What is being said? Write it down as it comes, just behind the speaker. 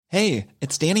Hey,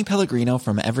 it's Danny Pellegrino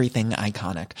from Everything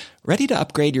Iconic. Ready to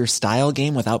upgrade your style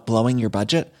game without blowing your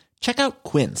budget? Check out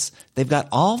Quince. They've got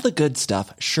all the good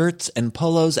stuff, shirts and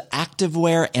polos,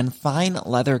 activewear, and fine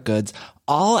leather goods,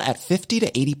 all at 50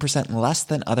 to 80% less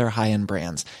than other high-end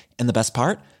brands. And the best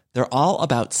part? They're all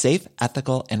about safe,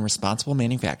 ethical, and responsible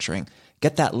manufacturing.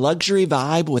 Get that luxury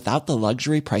vibe without the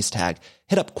luxury price tag.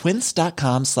 Hit up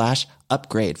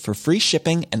quince.com/upgrade for free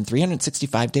shipping and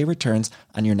 365-day returns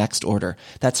on your next order.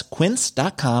 That's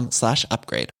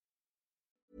quince.com/upgrade.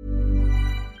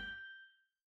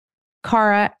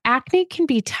 Cara, acne can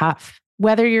be tough.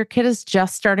 Whether your kid is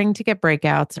just starting to get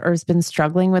breakouts or has been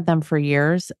struggling with them for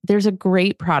years, there's a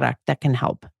great product that can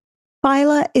help.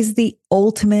 Phyla is the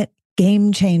ultimate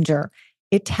game changer.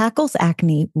 It tackles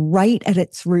acne right at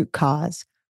its root cause,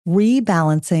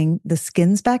 rebalancing the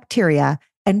skin's bacteria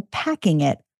and packing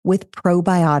it with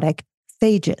probiotic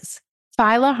phages.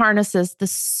 Phyla harnesses the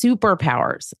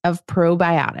superpowers of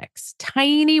probiotics,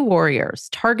 tiny warriors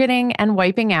targeting and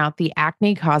wiping out the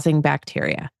acne-causing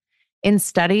bacteria. In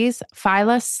studies,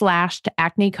 Phyla slashed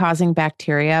acne-causing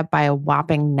bacteria by a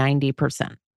whopping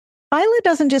 90%. Phyla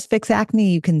doesn't just fix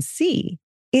acne you can see.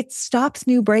 It stops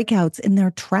new breakouts in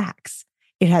their tracks.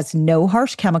 It has no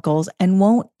harsh chemicals and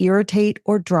won't irritate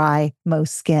or dry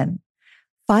most skin.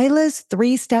 Phyla's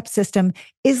 3-step system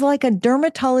is like a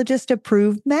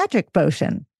dermatologist-approved magic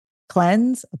potion.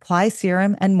 Cleanse, apply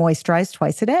serum, and moisturize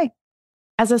twice a day.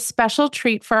 As a special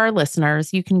treat for our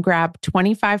listeners, you can grab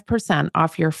 25%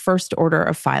 off your first order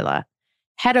of Phyla.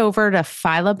 Head over to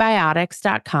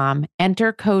phylabiotics.com,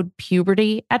 enter code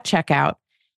PUBERTY at checkout,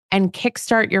 and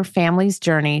kickstart your family's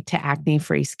journey to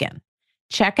acne-free skin.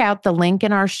 Check out the link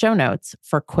in our show notes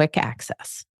for quick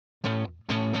access.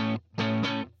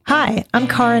 Hi, I'm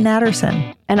Cara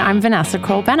Natterson. And I'm Vanessa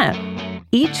Kroll-Bennett.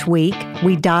 Each week,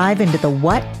 we dive into the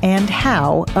what and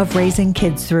how of raising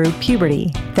kids through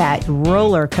puberty, that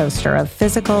roller coaster of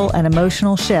physical and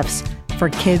emotional shifts for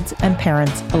kids and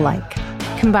parents alike.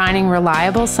 Combining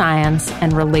reliable science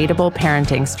and relatable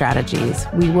parenting strategies,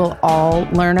 we will all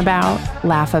learn about,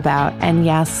 laugh about, and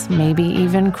yes, maybe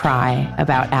even cry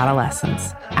about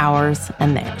adolescence, ours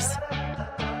and theirs.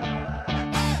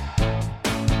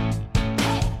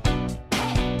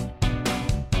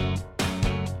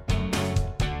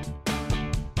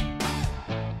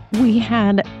 We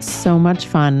had so much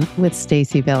fun with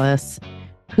Stacey Villas,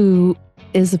 who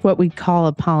is what we call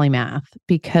a polymath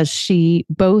because she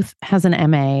both has an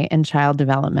MA in child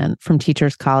development from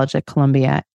Teachers College at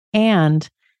Columbia, and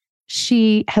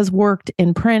she has worked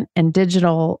in print and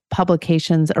digital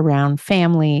publications around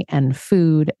family and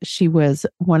food. She was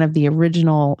one of the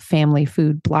original family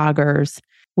food bloggers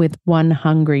with One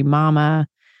Hungry Mama.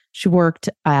 She worked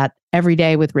at Every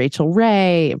Day with Rachel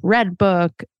Ray,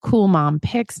 Redbook, Cool Mom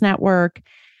Picks Network.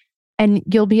 And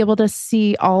you'll be able to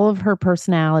see all of her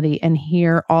personality and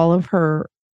hear all of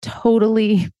her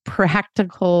totally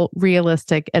practical,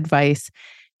 realistic advice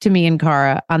to me and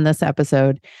Cara on this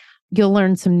episode. You'll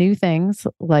learn some new things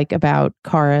like about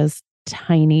Cara's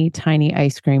tiny, tiny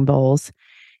ice cream bowls,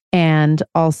 and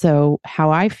also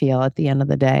how I feel at the end of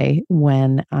the day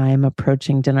when I'm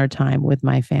approaching dinner time with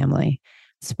my family.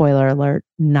 Spoiler alert,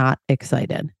 not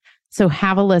excited. So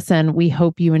have a listen. We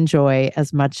hope you enjoy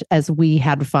as much as we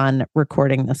had fun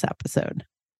recording this episode.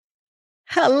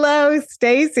 Hello,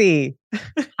 Stacey.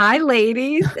 Hi,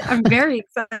 ladies. I'm very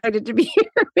excited to be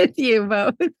here with you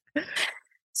both.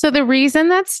 So the reason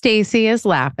that Stacey is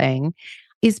laughing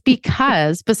is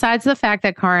because besides the fact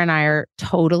that Cara and I are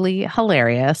totally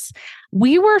hilarious,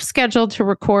 we were scheduled to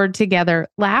record together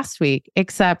last week,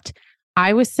 except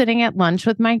I was sitting at lunch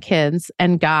with my kids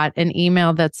and got an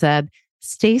email that said,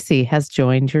 Stacey has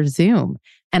joined your Zoom.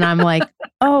 And I'm like,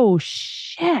 oh,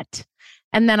 shit.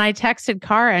 And then I texted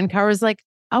Cara and Cara was like,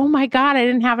 oh my God, I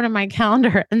didn't have it in my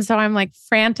calendar. And so I'm like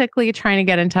frantically trying to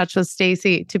get in touch with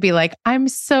Stacey to be like, I'm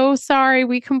so sorry.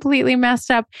 We completely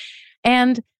messed up.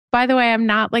 And by the way, I'm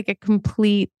not like a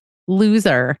complete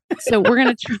loser. So we're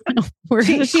going to try.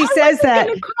 She says that. I'm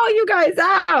going to call you guys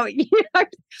out.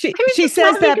 She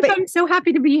says that. But I'm so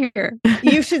happy to be here.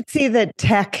 You should see the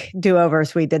tech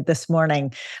do-overs we did this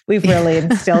morning. We've really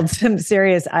instilled some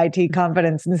serious IT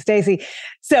confidence in Stacey.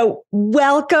 So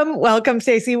welcome,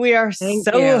 Stacey. We are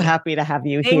so happy to have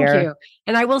you here. Thank you.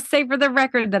 And I will say for the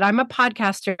record that I'm a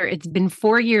podcaster. It's been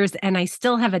 4 years and I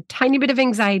still have a tiny bit of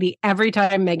anxiety every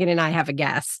time Megan and I have a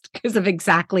guest because of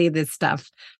exactly this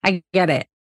stuff. I get it.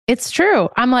 It's true.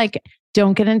 I'm like,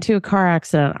 don't get into a car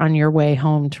accident on your way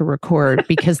home to record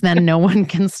because then no one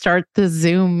can start the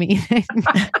Zoom meeting.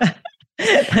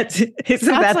 That's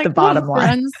like the bottom line?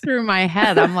 Runs through my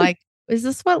head. I'm like, is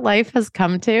this what life has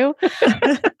come to?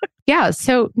 Yeah.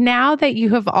 So now that you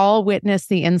have all witnessed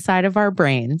the inside of our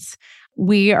brains,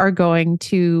 we are going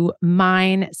to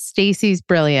mine Stacy's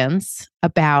brilliance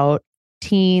about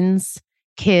teens,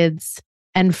 kids,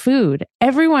 and food.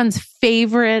 Everyone's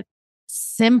favorite,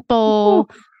 simple,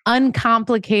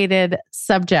 uncomplicated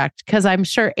subject. Because I'm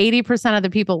sure 80% of the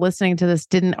people listening to this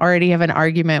didn't already have an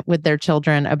argument with their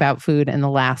children about food in the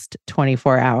last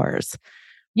 24 hours.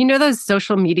 You know those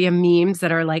social media memes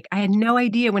that are like, I had no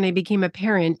idea when I became a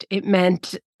parent, it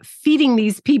meant feeding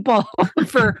these people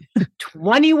for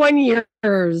 21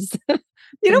 years.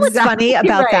 You know what's funny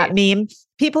about that meme?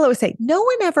 People always say, no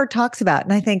one ever talks about.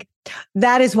 And I think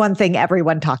that is one thing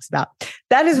everyone talks about.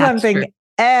 That is one thing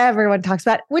everyone talks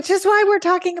about, which is why we're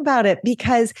talking about it,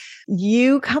 because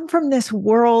you come from this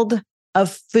world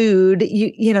of food.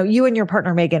 You know, you and your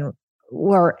partner, Megan,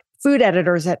 were food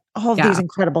editors at all of these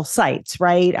incredible sites,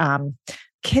 right?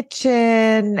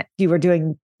 Kitchen, you were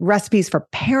doing recipes for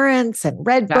parents and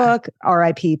Redbook,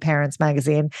 RIP Parents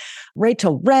Magazine,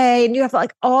 Rachel Ray, and you have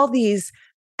like all these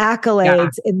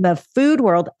accolades in the food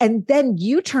world. And then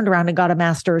you turned around and got a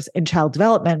master's in child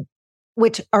development,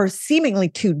 which are seemingly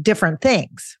two different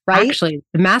things, right? Actually,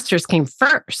 the master's came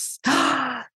first.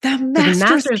 The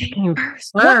masters came first.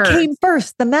 What came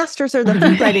first? The masters or the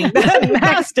food writing? The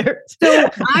masters. So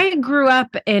I grew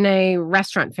up in a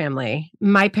restaurant family.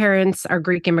 My parents are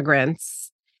Greek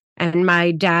immigrants. And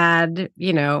my dad,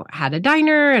 you know, had a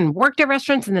diner and worked at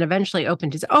restaurants and then eventually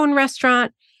opened his own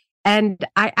restaurant. And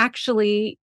I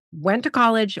actually went to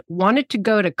college, wanted to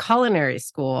go to culinary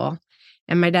school.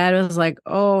 And my dad was like,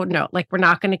 oh, no, like, we're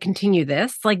not going to continue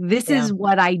this. Like, this is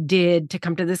what I did to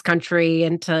come to this country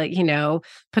and to, you know,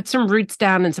 put some roots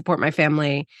down and support my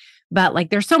family. But like,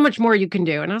 there's so much more you can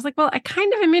do. And I was like, well, I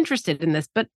kind of am interested in this.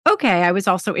 But okay, I was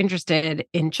also interested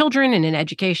in children and in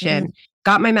education,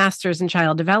 got my master's in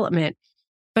child development.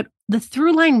 But the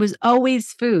through line was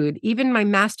always food. Even my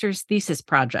master's thesis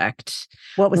project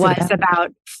was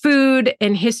about food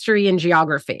and history and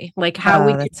geography, like how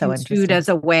we could use food as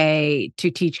a way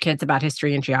to teach kids about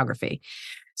history and geography.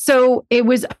 So it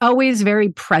was always very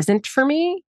present for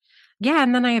me. Yeah.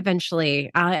 And then I eventually,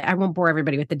 I won't bore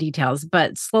everybody with the details,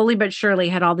 but slowly but surely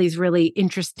had all these really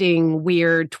interesting,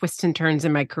 weird twists and turns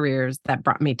in my careers that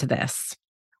brought me to this.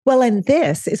 Well, and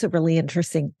this is a really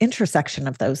interesting intersection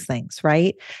of those things,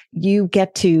 right? You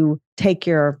get to take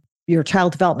your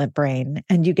child development brain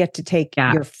and you get to take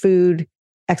your food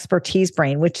expertise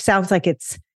brain, which sounds like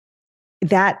it's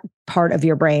that part of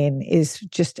your brain is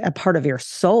just a part of your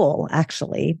soul,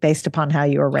 actually, based upon how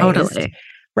you were raised,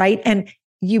 right? And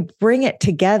you bring it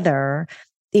together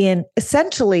in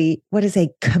essentially what is a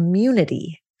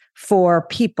community for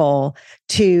people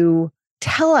to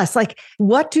tell us, like,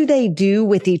 what do they do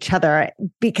with each other?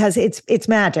 Because it's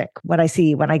magic what I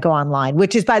see when I go online,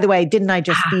 which is, by the way, Didn't I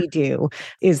Just Feed You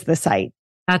is the site.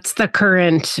 That's the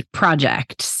current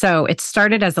project. So it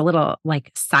started as a little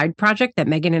like side project that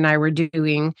Megan and I were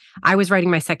doing. I was writing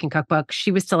my second cookbook.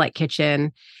 She was still at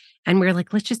kitchen. And we were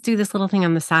like, let's just do this little thing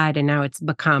on the side. And now it's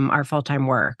become our full-time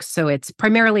work. So it's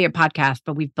primarily a podcast,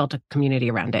 but we've built a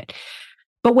community around it.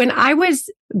 But when I was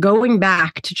going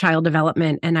back to child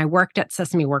development, and I worked at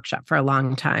Sesame Workshop for a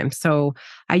long time, so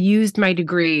I used my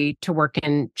degree to work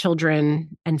in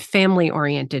children and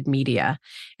family-oriented media,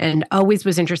 and always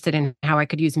was interested in how I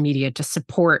could use media to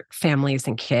support families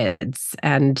and kids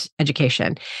and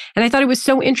education. And I thought it was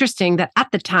so interesting that at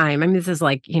the time, I mean, this is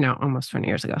like, you know, almost 20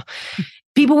 years ago,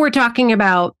 people were talking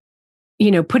about, you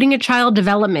know, putting a child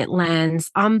development lens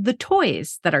on the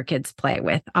toys that our kids play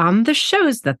with, on the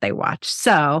shows that they watch.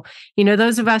 So, you know,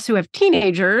 those of us who have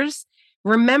teenagers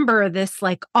remember this,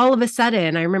 like, all of a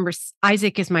sudden. I remember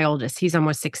Isaac is my oldest. He's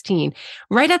almost 16.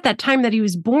 Right at that time that he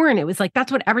was born, it was like,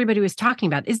 that's what everybody was talking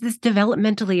about. Is this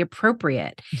developmentally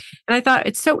appropriate? And I thought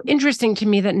it's so interesting to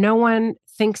me that no one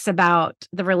thinks about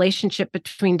the relationship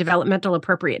between developmental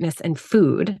appropriateness and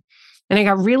food. And I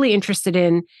got really interested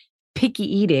in picky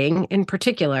eating in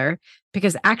particular,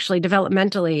 because actually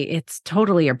developmentally, it's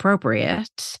totally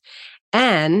appropriate.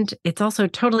 And it's also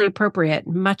totally appropriate,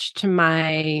 much to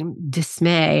my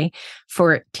dismay,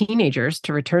 for teenagers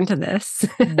to return to this.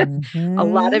 A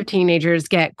lot of teenagers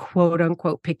get quote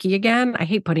unquote picky again. I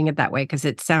hate putting it that way because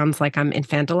it sounds like I'm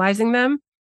infantilizing them,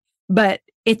 but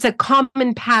it's a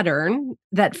common pattern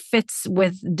that fits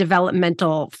with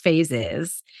developmental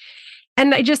phases.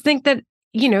 And I just think that,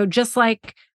 you know, just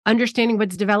like understanding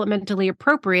what's developmentally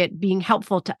appropriate, being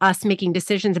helpful to us making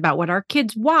decisions about what our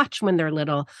kids watch when they're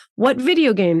little, what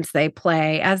video games they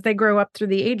play as they grow up through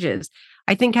the ages.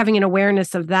 I think having an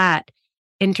awareness of that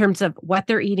in terms of what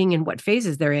they're eating and what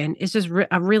phases they're in is just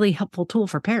a really helpful tool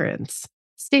for parents.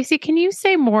 Stacey, can you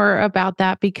say more about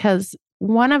that? Because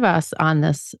one of us on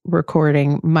this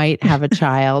recording might have a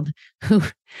child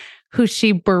who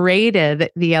she berated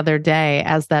the other day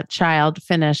as that child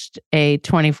finished a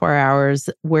 24 hours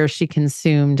where she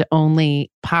consumed only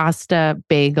pasta,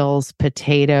 bagels,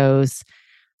 potatoes.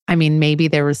 I mean, maybe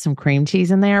there was some cream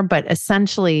cheese in there, but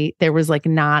essentially there was like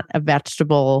not a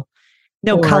vegetable.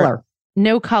 No color.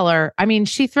 No color. I mean,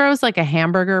 she throws like a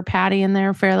hamburger patty in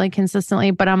there fairly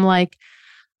consistently, but I'm like,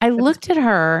 I looked at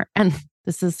her and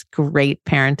this is great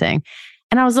parenting.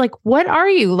 And I was like, what are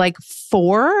you, like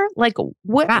 4? Like,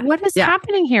 what is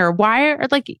happening here? Why are,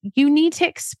 like, you need to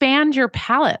expand your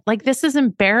palate. Like, this is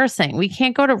embarrassing. We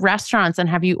can't go to restaurants and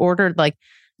have you ordered like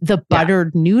the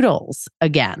buttered noodles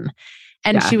again.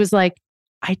 And she was like,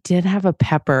 I did have a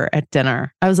pepper at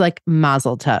dinner. I was like,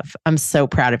 mazel tov. I'm so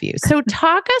proud of you. So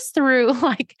talk us through,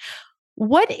 like,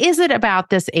 what is it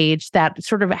about this age that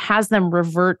sort of has them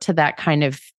revert to that kind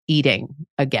of eating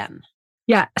again?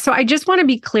 Yeah. So I just want to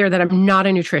be clear that I'm not a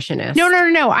nutritionist.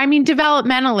 No. I mean,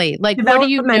 developmentally, like, what do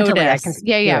you notice?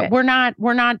 Yeah. We're not,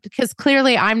 because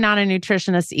clearly I'm not a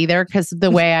nutritionist either, because the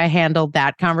way I handled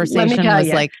that conversation was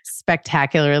like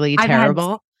spectacularly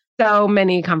terrible. So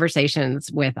many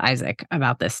conversations with Isaac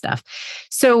about this stuff.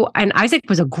 So, and Isaac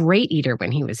was a great eater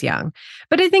when he was young,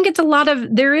 but I think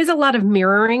there is a lot of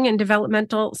mirroring in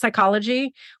developmental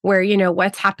psychology where,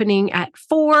 what's happening at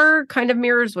 4 kind of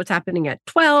mirrors what's happening at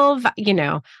 12.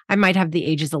 I might have the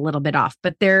ages a little bit off,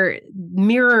 but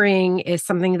mirroring is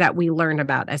something that we learn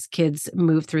about as kids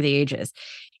move through the ages.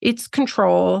 It's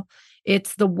control.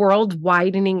 It's the world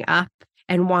widening up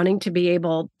and wanting to be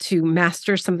able to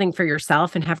master something for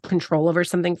yourself and have control over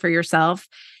something for yourself.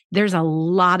 There's a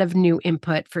lot of new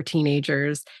input for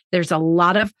teenagers. There's a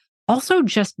lot of, also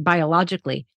just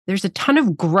biologically, there's a ton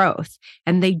of growth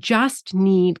and they just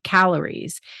need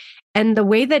calories. And the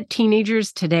way that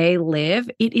teenagers today live,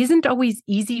 it isn't always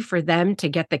easy for them to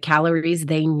get the calories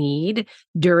they need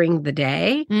during the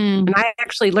day. And I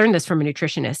actually learned this from a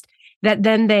nutritionist, that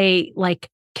then they like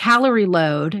calorie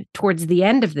load towards the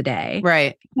end of the day.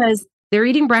 Right. Because they're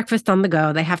eating breakfast on the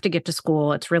go. They have to get to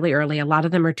school. It's really early. A lot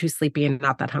of them are too sleepy and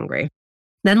not that hungry.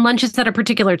 Then lunch is at a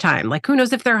particular time. Like, who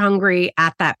knows if they're hungry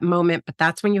at that moment, but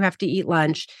that's when you have to eat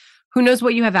lunch. Who knows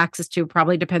what you have access to?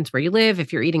 Probably depends where you live,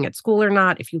 if you're eating at school or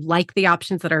not, if you like the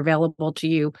options that are available to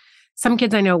you. Some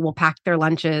kids I know will pack their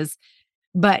lunches.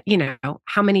 But,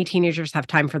 how many teenagers have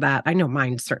time for that? I know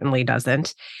mine certainly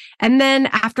doesn't. And then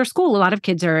after school, a lot of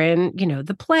kids are in,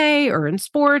 the play or in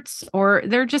sports, or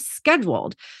they're just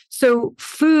scheduled. So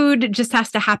food just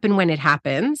has to happen when it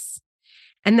happens.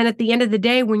 And then at the end of the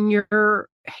day, when you're,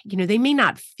 they may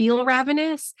not feel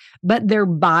ravenous, but their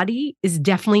body is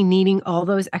definitely needing all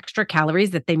those extra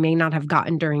calories that they may not have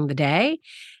gotten during the day.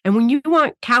 And when you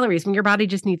want calories, when your body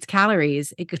just needs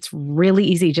calories, it gets really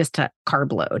easy just to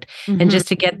carb load and just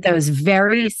to get those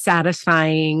very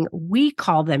satisfying, we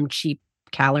call them cheap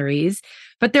calories,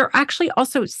 but they're actually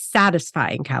also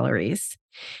satisfying calories.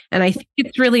 And I think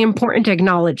it's really important to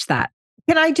acknowledge that.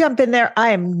 Can I jump in there? I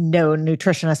am no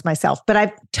nutritionist myself, but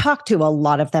I've talked to a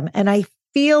lot of them and I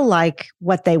feel like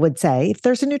what they would say, if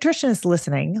there's a nutritionist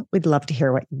listening, we'd love to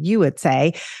hear what you would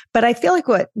say. But I feel like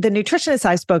what the nutritionists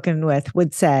I've spoken with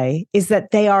would say is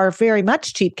that they are very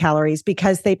much cheap calories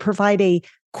because they provide a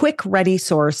quick, ready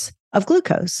source of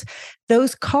glucose.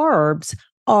 Those carbs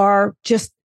are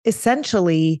just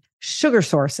essentially sugar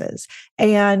sources.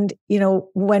 And,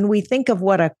 when we think of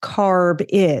what a carb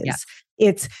is,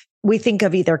 we think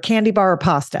of either candy bar or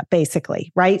pasta,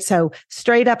 basically, right? So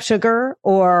straight up sugar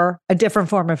or a different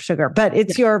form of sugar, but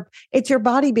it's your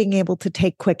body being able to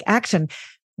take quick action,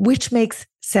 which makes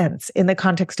sense in the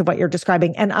context of what you're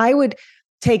describing. And I would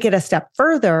take it a step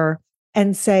further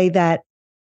and say that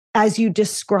as you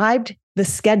described the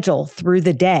schedule through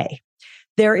the day,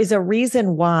 there is a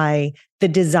reason why the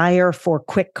desire for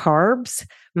quick carbs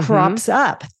crops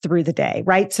up through the day,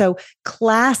 right? So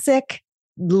classic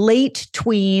late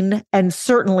tween and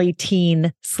certainly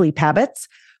teen sleep habits.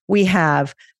 We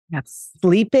have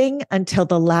sleeping until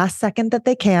the last second that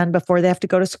they can before they have to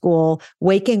go to school,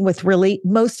 waking with really,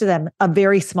 most of them, a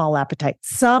very small appetite.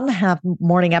 Some have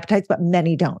morning appetites, but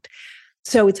many don't.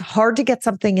 So it's hard to get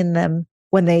something in them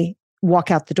when they walk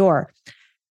out the door.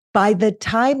 By the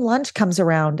time lunch comes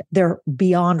around, they're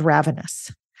beyond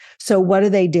ravenous. So what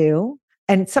do?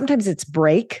 And sometimes it's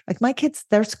break. Like my kids,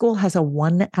 their school has a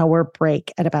 1 hour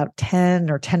break at about 10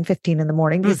 or 10:15 in the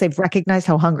morning because they've recognized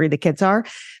how hungry the kids are.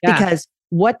 Yeah. Because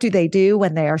what do they do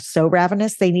when they are so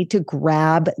ravenous? They need to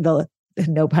grab the,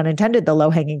 no pun intended, the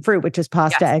low-hanging fruit, which is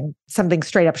pasta and something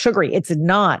straight up sugary. It's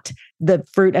not the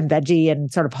fruit and veggie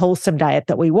and sort of wholesome diet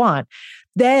that we want.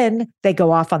 Then they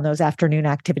go off on those afternoon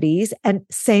activities and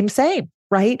same,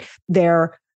 right?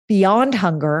 They're beyond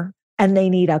hunger and they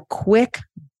need a quick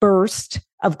burst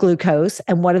of glucose.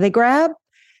 And what do they grab?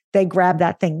 They grab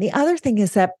that thing. The other thing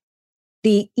is that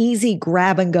the easy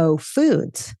grab and go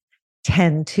foods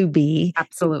tend to be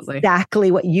absolutely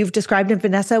exactly what you've described, and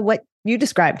Vanessa, what you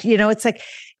described. It's like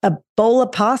a bowl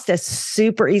of pasta is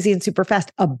super easy and super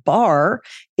fast. A bar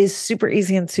is super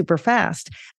easy and super fast.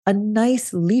 A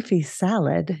nice leafy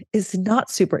salad is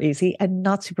not super easy and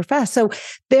not super fast. So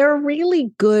there are really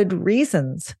good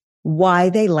reasons why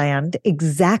they land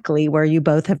exactly where you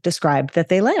both have described that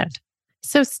they land.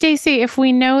 So Stacey, if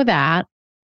we know that,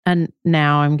 and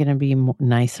now I'm going to be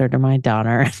nicer to my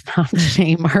daughter and not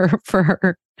shame her for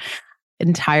her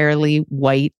entirely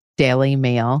white daily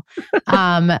meal.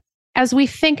 As we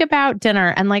think about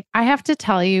dinner, and like, I have to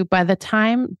tell you, by the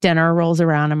time dinner rolls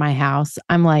around in my house,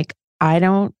 I'm like, I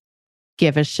don't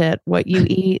give a shit what you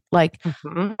eat. Like,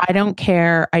 I don't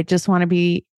care. I just want to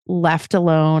be left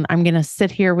alone. I'm going to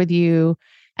sit here with you.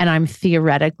 And I'm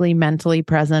theoretically mentally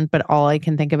present, but all I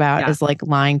can think about is like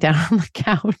lying down on the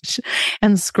couch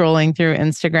and scrolling through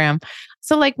Instagram.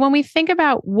 So like when we think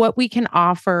about what we can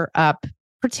offer up,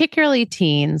 particularly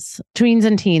tweens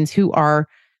and teens who are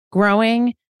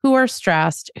growing, who are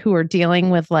stressed, who are dealing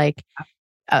with like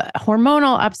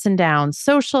hormonal ups and downs,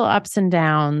 social ups and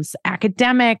downs,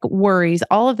 academic worries,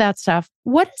 all of that stuff.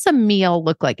 What does a meal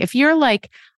look like? If you're like,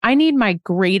 I need my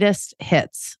greatest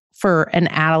hits for an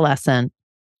adolescent,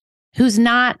 who's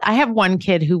not, I have one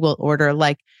kid who will order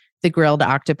like the grilled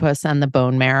octopus and the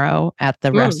bone marrow at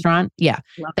the restaurant. Yeah,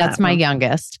 that's my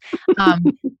youngest.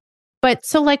 But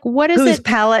so like, what is whose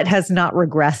palate has not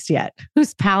regressed yet?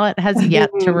 Whose palate has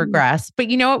yet to regress. But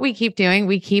you know what we keep doing?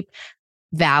 We keep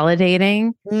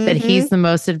validating that he's the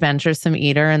most adventuresome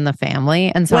eater in the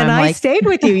family. And so when I stayed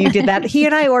with you, you did that. He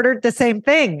and I ordered the same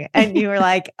thing. And you were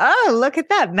like, oh, look at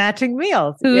that, matching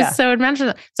meals. Who's so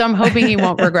adventurous? So I'm hoping he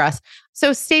won't regress.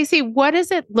 So Stacey, what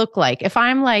does it look like if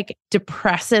I'm like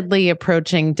depressedly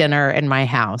approaching dinner in my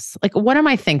house? Like, what am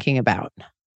I thinking about?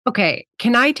 Okay.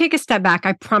 Can I take a step back?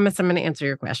 I promise I'm going to answer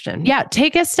your question. Yeah.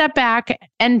 Take a step back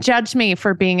and judge me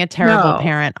for being a terrible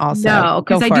parent also. No,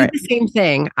 because I do the same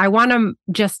thing. I want to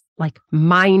just like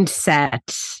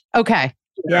mindset. Okay.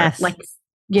 Yes. Like,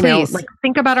 you know, like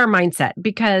think about our mindset,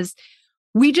 because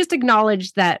we just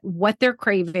acknowledge that what they're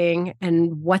craving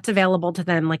and what's available to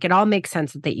them, like it all makes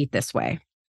sense that they eat this way.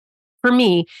 For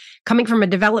me, coming from a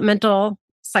developmental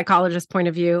psychologist point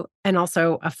of view and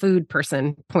also a food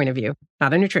person point of view,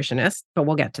 not a nutritionist, but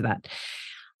we'll get to that.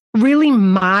 Really,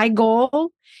 my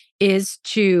goal is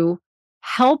to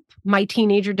help my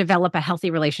teenager develop a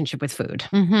healthy relationship with food.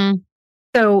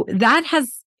 So that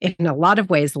has, in a lot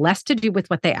of ways, less to do with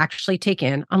what they actually take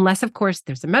in, unless, of course,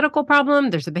 there's a medical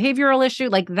problem, there's a behavioral issue,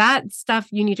 like that stuff.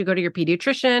 You need to go to your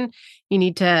pediatrician. You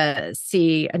need to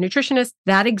see a nutritionist.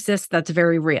 That exists. That's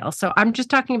very real. So I'm just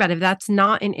talking about if that's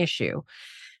not an issue,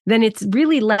 then it's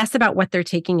really less about what they're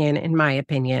taking in my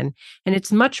opinion. And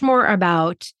it's much more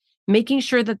about making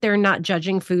sure that they're not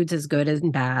judging foods as good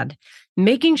and bad,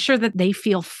 making sure that they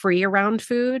feel free around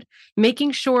food,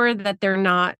 making sure that they're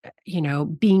not, you know,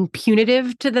 being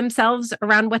punitive to themselves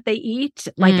around what they eat.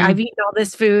 Like, I've eaten all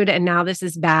this food and now this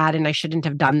is bad and I shouldn't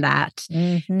have done that.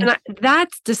 And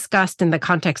that's discussed in the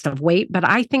context of weight, but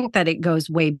I think that it goes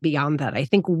way beyond that. I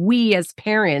think we as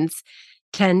parents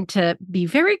tend to be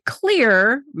very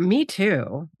clear, me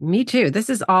too. This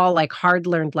is all like hard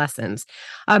learned lessons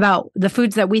about the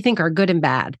foods that we think are good and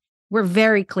bad. We're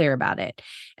very clear about it.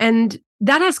 And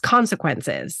that has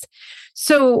consequences.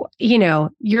 So, you know,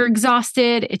 you're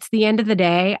exhausted. It's the end of the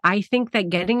day. I think that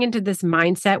getting into this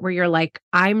mindset where you're like,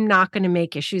 I'm not going to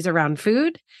make issues around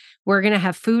food. We're going to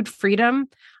have food freedom.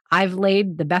 I've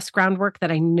laid the best groundwork that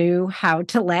I knew how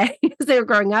to lay as they were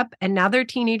growing up. And now they're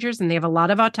teenagers and they have a lot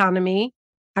of autonomy.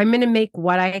 I'm going to make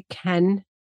what I can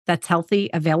that's healthy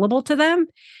available to them.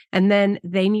 And then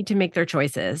they need to make their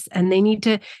choices and they need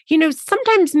to, you know,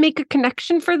 sometimes make a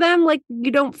connection for them. Like, you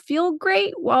don't feel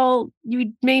great. Well,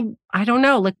 you may, I don't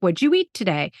know, like, what'd you eat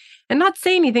today? And not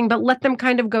say anything, but let them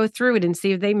kind of go through it and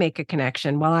see if they make a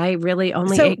connection. Well, I really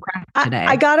only ate crap today.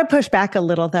 I got to push back a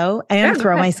little though, and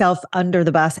throw myself under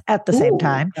the bus at the same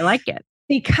time. I like it.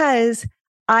 Because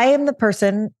I am the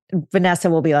person, Vanessa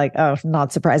will be like, oh,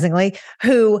 not surprisingly,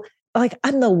 who like,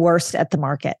 I'm the worst at the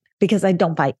market because I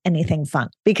don't buy anything fun.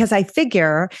 Because I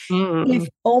figure if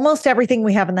almost everything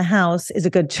we have in the house is a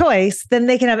good choice, then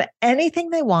they can have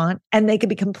anything they want and they can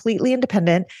be completely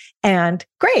independent and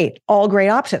great, all great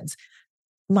options.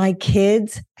 My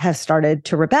kids have started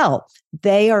to rebel.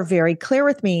 They are very clear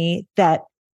with me that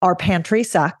our pantry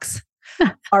sucks.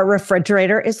 Our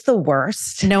refrigerator is the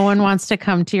worst. No one wants to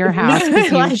come to your house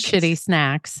because you have shitty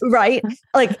snacks. Right.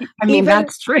 Like, I mean,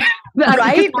 that's true.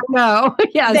 Right? No.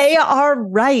 Yes. They are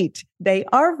right. They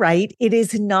are right. It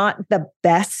is not the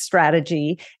best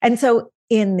strategy. And so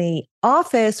in the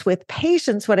office with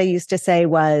patients, what I used to say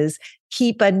was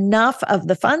keep enough of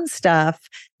the fun stuff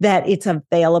that it's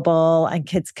available and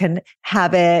kids can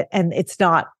have it and it's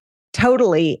not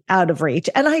totally out of reach.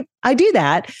 And I do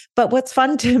that. But what's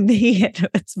fun to me and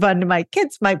what's fun to my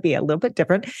kids might be a little bit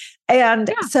different. And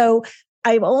so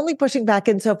I'm only pushing back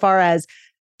insofar as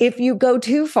if you go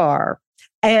too far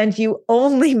and you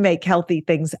only make healthy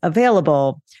things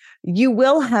available, you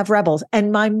will have rebels.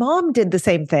 And my mom did the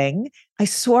same thing. I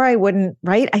swore I wouldn't,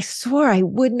 right? I swore I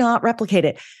would not replicate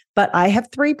it. But I have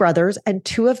 3 brothers and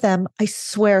 2 of them, I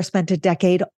swear, spent a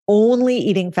decade only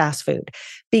eating fast food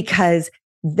because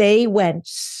they went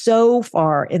so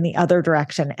far in the other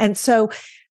direction. And so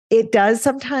it does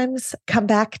sometimes come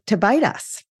back to bite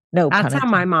us. No, that's how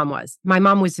my mom was. My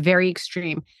mom was very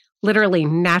extreme, literally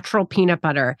natural peanut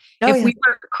butter. If we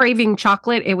were craving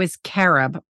chocolate, it was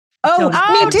carob. Me too.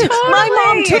 Totally. My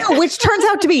mom too, which turns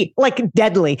out to be like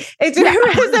deadly. It's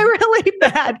really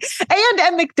bad. And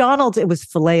at McDonald's, it was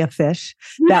filet of fish.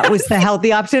 That was the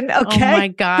healthy option. Okay. Oh my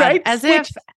God. Right? As if.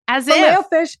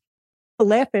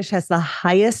 Filet of fish has the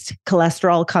highest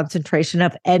cholesterol concentration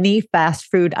of any fast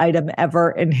food item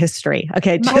ever in history.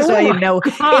 Okay, just so you know,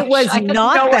 it was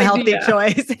not the healthy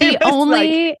choice.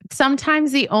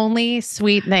 Sometimes the only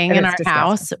sweet thing in our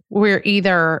house, we're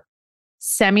either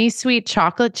semi-sweet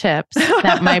chocolate chips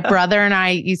that my brother and I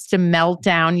used to melt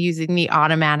down using the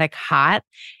automatic hot,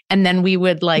 and then we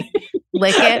would like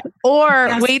lick it, or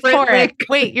wait for it.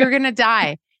 Wait, you're gonna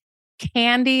die.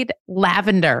 Candied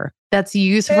lavender that's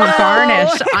used for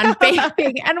garnish on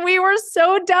baking. And we were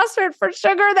so desperate for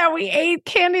sugar that we ate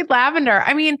candied lavender.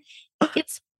 I mean,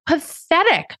 it's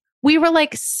pathetic. We were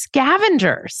like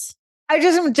scavengers. I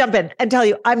just want to jump in and tell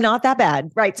you, I'm not that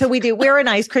bad, right? So we're an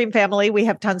ice cream family. We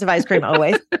have tons of ice cream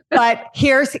always. But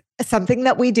here's something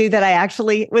that we do that I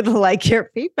actually would like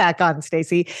your feedback on,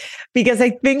 Stacey, because I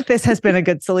think this has been a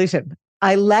good solution.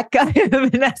 I let go.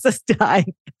 Vanessa's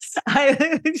dying.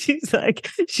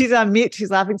 She's on mute.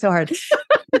 She's laughing so hard.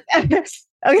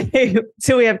 Okay,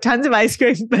 so we have tons of ice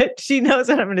cream, but she knows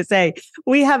what I'm going to say.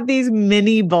 We have these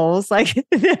mini bowls, like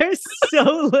they're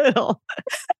so little.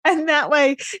 And that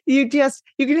way you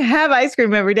can have ice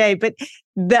cream every day, but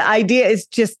the idea is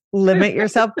just limit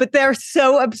yourself, but they're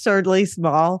so absurdly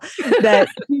small that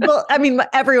people, I mean,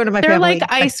 everyone in my family. They're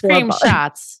like ice cream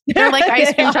shots. They're like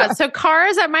ice cream shots. So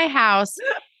Cara's at my house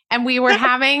and we were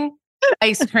having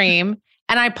ice cream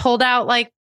and I pulled out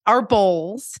like our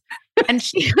bowls and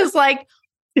she was like,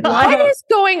 what is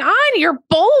going on? Your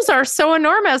bowls are so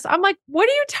enormous. I'm like, what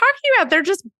are you talking about? They're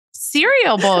just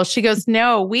cereal bowls. She goes,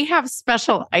 no, we have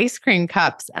special ice cream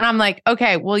cups. And I'm like,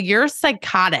 okay, well, you're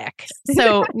psychotic.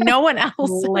 So no one else.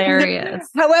 Hilarious.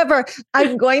 However,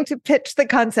 I'm going to pitch the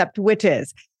concept, which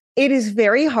is, it is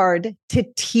very hard to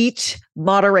teach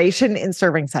moderation in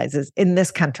serving sizes in this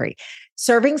country.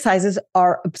 Serving sizes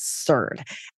are absurd.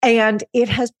 And it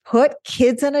has put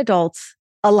kids and adults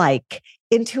alike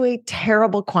into a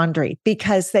terrible quandary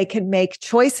because they can make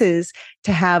choices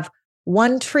to have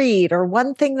one treat or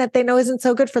one thing that they know isn't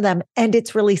so good for them. And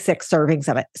it's really 6 servings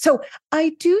of it. So I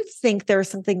do think there's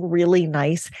something really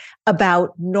nice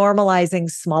about normalizing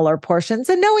smaller portions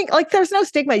and knowing like there's no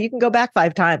stigma. You can go back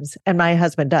 5 times. And my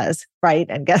husband does, right?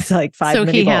 And gets like 5 so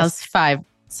mini he bowls. Has 5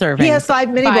 servings. He has 5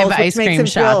 mini bowls, which makes him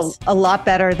shots. feel a lot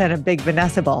better than a big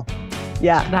Vanessa bowl.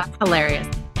 Yeah. That's hilarious.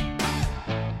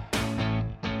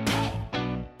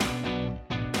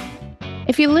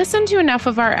 If you listen to enough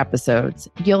of our episodes,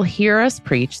 you'll hear us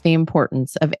preach the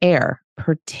importance of air,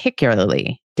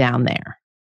 particularly down there.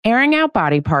 Airing out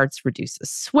body parts reduces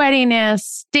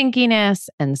sweatiness, stinkiness,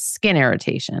 and skin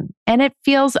irritation. And it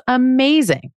feels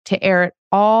amazing to air it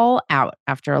all out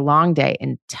after a long day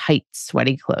in tight,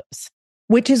 sweaty clothes.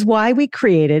 Which is why we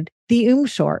created the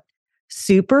Short.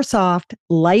 Super soft,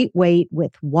 lightweight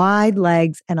with wide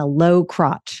legs and a low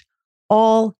crotch.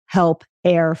 All help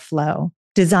air flow.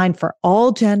 Designed for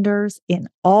all genders in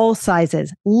all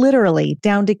sizes, literally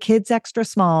down to kids extra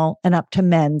small and up to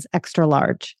men's extra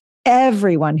large.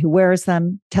 Everyone who wears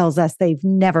them tells us they've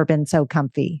never been so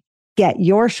comfy. Get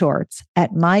your shorts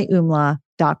at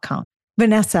myumla.com.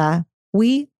 Vanessa,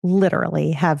 we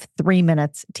literally have 3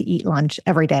 minutes to eat lunch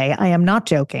every day. I am not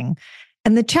joking.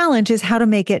 And the challenge is how to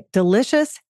make it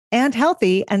delicious and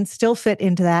healthy and still fit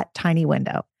into that tiny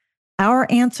window. Our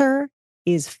answer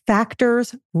is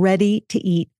Factor's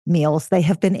ready-to-eat meals. They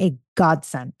have been a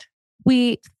godsend.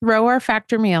 We throw our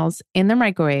Factor meals in the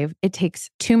microwave. It takes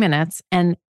 2 minutes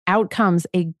and out comes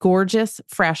a gorgeous,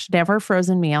 fresh, never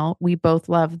frozen meal. We both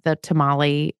love the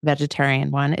tamale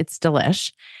vegetarian one. It's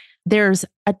delish. There's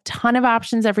a ton of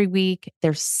options every week.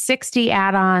 There's 60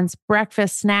 add-ons,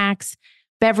 breakfast, snacks,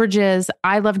 beverages.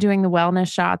 I love doing the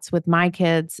wellness shots with my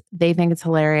kids. They think it's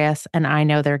hilarious. And I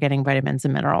know they're getting vitamins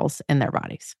and minerals in their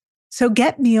bodies. So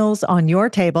get meals on your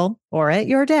table or at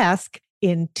your desk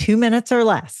in 2 minutes or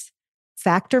less.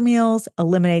 Factor meals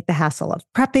eliminate the hassle of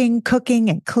prepping, cooking,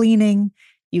 and cleaning.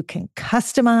 You can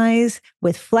customize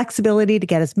with flexibility to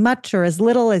get as much or as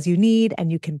little as you need,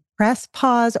 and you can press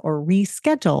pause or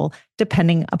reschedule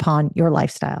depending upon your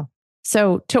lifestyle.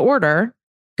 So to order,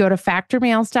 go to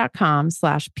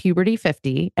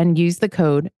factormeals.com/puberty50 and use the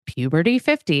code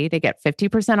puberty50 to get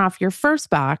 50% off your first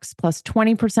box plus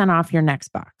 20% off your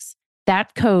next box.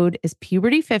 That code is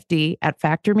puberty50 at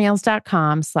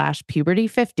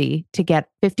factormeals.com/puberty50 to get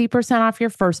 50% off your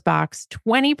first box,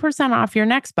 20% off your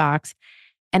next box.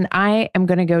 And I am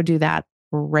going to go do that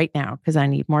right now because I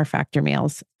need more Factor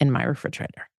meals in my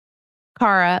refrigerator.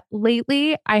 Cara,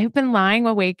 lately I have been lying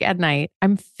awake at night.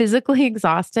 I'm physically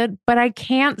exhausted, but I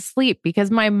can't sleep because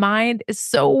my mind is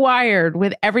so wired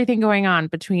with everything going on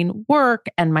between work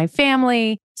and my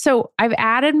family. So I've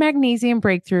added Magnesium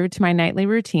Breakthrough to my nightly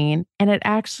routine, and it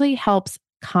actually helps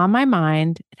calm my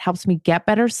mind. It helps me get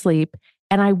better sleep,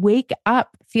 and I wake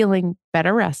up feeling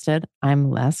better rested. I'm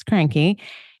less cranky,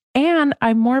 and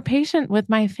I'm more patient with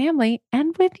my family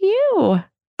and with you.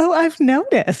 Oh, I've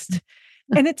noticed.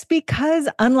 And it's because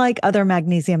unlike other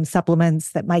magnesium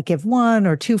supplements that might give 1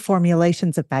 or 2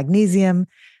 formulations of magnesium,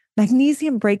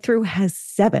 Magnesium Breakthrough has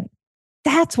 7.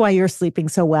 That's why you're sleeping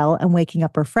so well and waking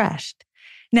up refreshed.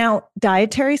 Now,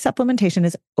 dietary supplementation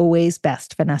is always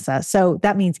best, Vanessa. So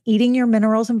that means eating your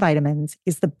minerals and vitamins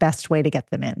is the best way to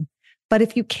get them in. But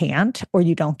if you can't or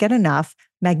you don't get enough,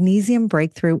 Magnesium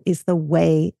Breakthrough is the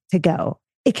way to go.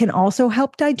 It can also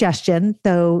help digestion,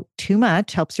 though too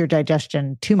much helps your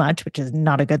digestion too much, which is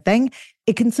not a good thing.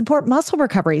 It can support muscle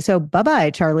recovery. So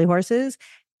bye-bye, Charlie horses.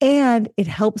 And it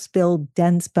helps build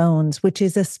dense bones, which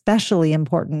is especially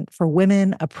important for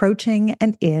women approaching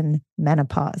and in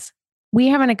menopause. We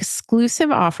have an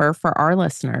exclusive offer for our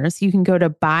listeners. You can go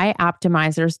to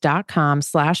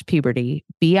bioptimizers.com/puberty,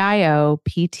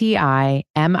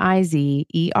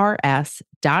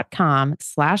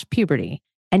 bioptimizers.com/puberty.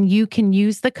 And you can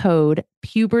use the code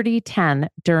puberty10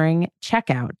 during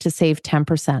checkout to save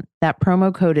 10%. That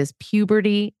promo code is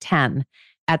puberty10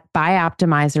 at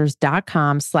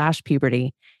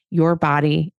bioptimizers.com/puberty. Your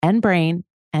body and brain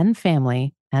and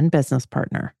family and business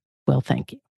partner will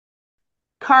thank you.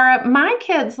 Cara, my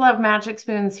kids love Magic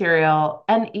Spoon cereal,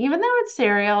 and even though it's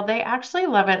cereal, they actually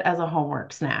love it as a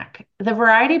homework snack. The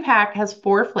variety pack has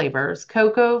 4 flavors: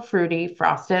 cocoa, fruity,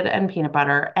 frosted, and peanut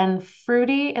butter, and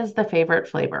fruity is the favorite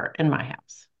flavor in my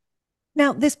house.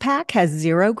 Now, this pack has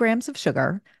 0 grams of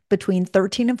sugar, between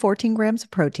 13 and 14 grams of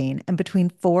protein, and between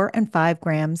 4 and 5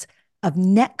 grams of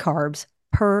net carbs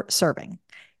per serving.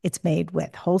 It's made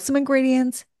with wholesome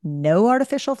ingredients, no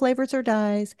artificial flavors or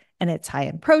dyes, and it's high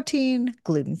in protein,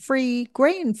 gluten-free,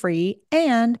 grain-free,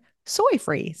 and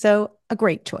soy-free. So a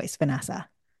great choice, Vanessa.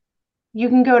 You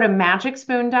can go to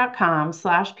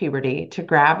magicspoon.com/puberty to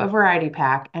grab a variety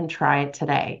pack and try it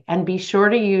today. And be sure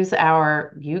to use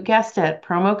our, you guessed it,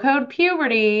 promo code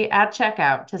puberty at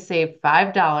checkout to save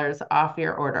 $5 off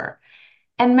your order.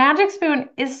 And Magic Spoon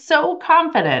is so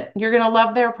confident you're going to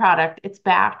love their product. It's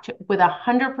backed with a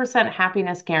 100%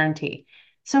 happiness guarantee.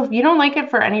 So if you don't like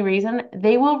it for any reason,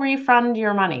 they will refund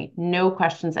your money. No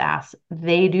questions asked.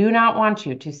 They do not want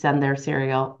you to send their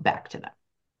cereal back to them.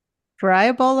 Try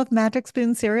a bowl of Magic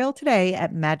Spoon cereal today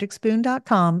at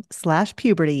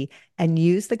magicspoon.com/puberty and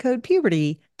use the code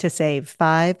puberty to save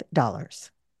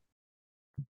 $5.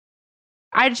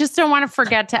 I just don't want to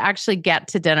forget to actually get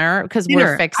to dinner because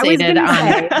we're fixated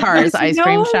on Cara's ice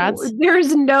cream shots.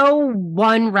 There's no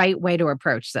one right way to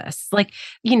approach this. Like,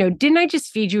 didn't I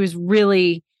just feed you is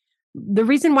really the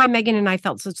reason why Megan and I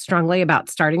felt so strongly about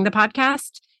starting the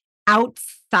podcast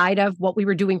outside of what we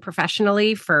were doing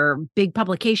professionally for big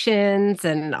publications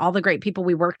and all the great people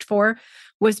we worked for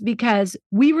was because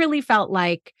we really felt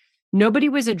like nobody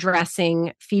was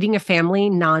addressing feeding a family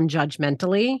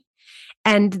non-judgmentally.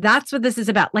 And that's what this is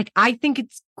about. Like, I think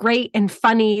it's great and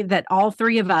funny that all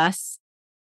 3 of us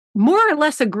more or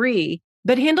less agree,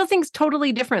 but handle things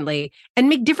totally differently and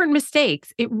make different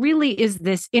mistakes. It really is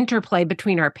this interplay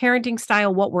between our parenting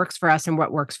style, what works for us and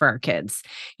what works for our kids.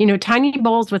 Tiny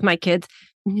bowls with my kids,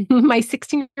 My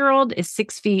 16-year-old is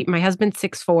 6 feet. My husband's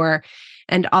 6'4",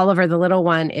 and Oliver, the little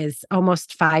one, is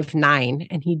almost 5'9",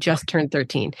 and he just turned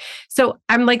 13. So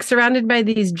I'm like surrounded by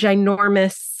these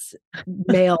ginormous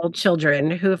male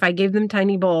children who, if I gave them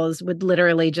tiny bowls, would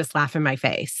literally just laugh in my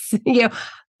face.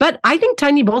 But I think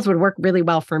tiny bowls would work really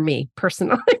well for me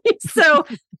personally. So,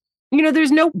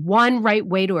 there's no one right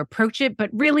way to approach it, but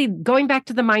really going back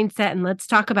to the mindset, and let's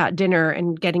talk about dinner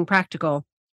and getting practical,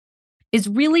 is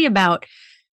really about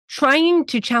trying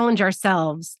to challenge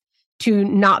ourselves to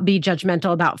not be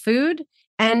judgmental about food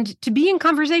and to be in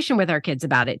conversation with our kids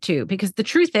about it too. Because the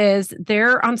truth is,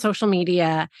 they're on social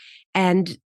media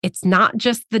and it's not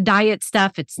just the diet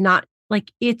stuff. It's not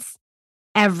like it's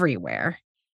everywhere.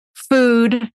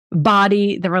 Food,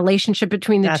 body, the relationship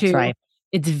between the That's two. right.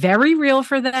 It's very real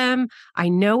for them. I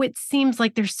know it seems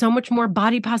like there's so much more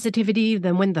body positivity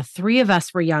than when the three of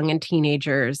us were young and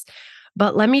teenagers.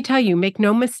 But let me tell you, make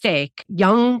no mistake,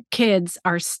 young kids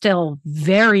are still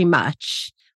very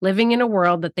much living in a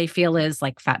world that they feel is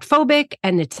like fat phobic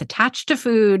and it's attached to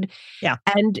food. Yeah.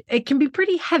 And it can be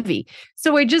pretty heavy.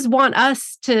 So I just want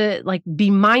us to like be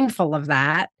mindful of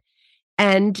that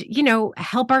and,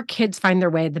 help our kids find their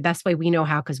way the best way we know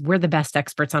how, because we're the best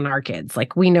experts on our kids.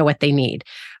 Like we know what they need,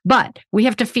 but we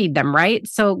have to feed them, right?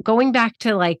 So going back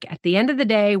to like at the end of the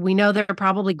day, we know they're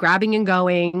probably grabbing and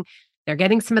going. They're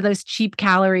getting some of those cheap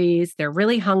calories. They're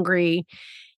really hungry.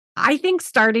 I think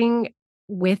starting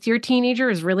with your teenager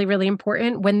is really, really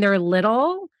important. When they're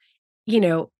little,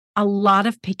 a lot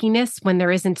of pickiness when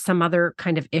there isn't some other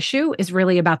kind of issue is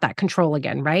really about that control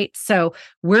again, right? So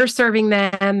we're serving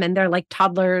them and they're like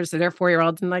toddlers or they're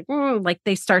 4-year-olds and like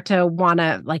they start to want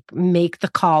to like make the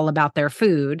call about their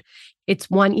food. It's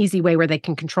one easy way where they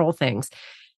can control things.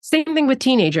 Same thing with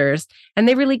teenagers, and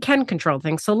they really can control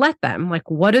things. So let them, like,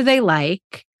 what do they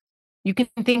like? You can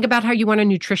think about how you want to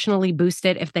nutritionally boost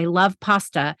it. If they love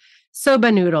pasta,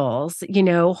 soba noodles,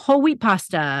 whole wheat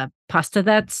pasta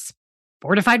that's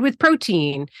fortified with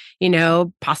protein,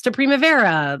 pasta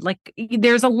primavera. Like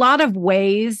there's a lot of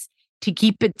ways to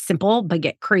keep it simple, but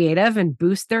get creative and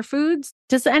boost their foods.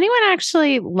 Does anyone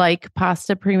actually like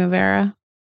pasta primavera?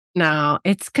 No,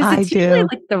 it's because it's usually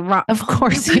like the raw. Of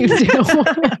course you do.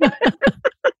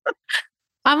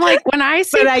 I'm like, when I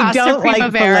see but pasta I don't primavera,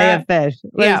 like filet of fish.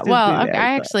 I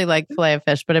actually like filet of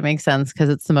fish, but it makes sense because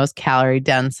it's the most calorie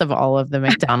dense of all of the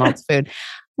McDonald's food.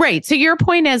 Right. So your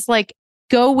point is like,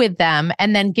 go with them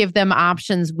and then give them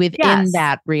options within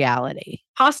that reality.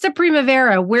 Pasta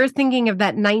primavera, we're thinking of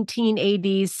that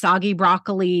 1980s soggy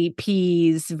broccoli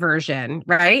peas version,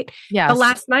 right? Yeah. But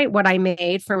last night, what I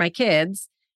made for my kids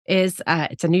is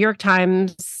it's a New York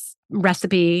Times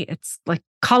recipe. It's like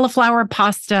cauliflower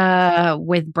pasta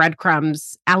with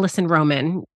breadcrumbs. Allison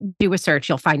Roman, do a search,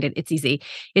 you'll find it. It's easy.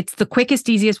 It's the quickest,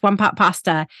 easiest one-pot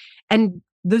pasta. And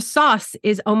the sauce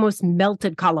is almost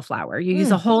melted cauliflower. You use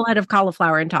a whole head of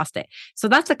cauliflower and toss it. So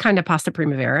that's a kind of pasta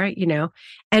primavera,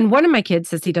 And one of my kids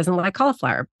says he doesn't like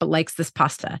cauliflower, but likes this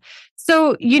pasta.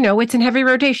 So, it's in heavy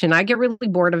rotation. I get really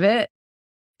bored of it.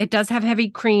 It does have heavy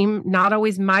cream, not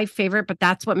always my favorite, but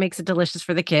that's what makes it delicious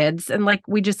for the kids. And like,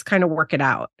 we just kind of work it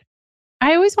out.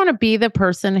 I always want to be the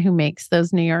person who makes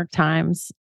those New York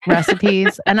Times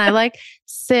recipes. And I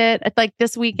sit like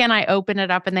this weekend, I opened it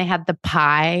up and they had the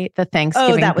pie, the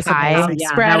Thanksgiving pie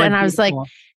spread. And I was like,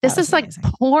 this is like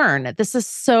porn. This is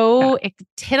so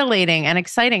titillating and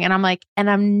exciting. And I'm like,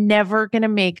 and I'm never going to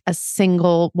make a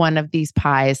single one of these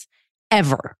pies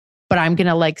ever. But I'm going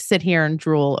to sit here and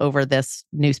drool over this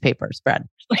newspaper spread.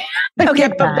 Okay,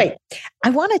 but wait.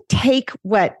 I want to take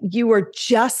what you were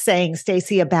just saying,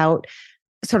 Stacey, about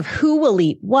sort of who will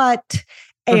eat what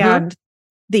and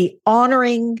the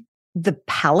honoring the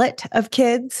palate of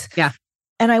kids. Yeah.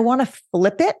 And I want to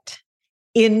flip it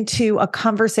into a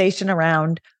conversation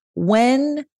around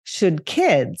when should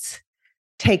kids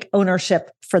take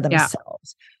ownership for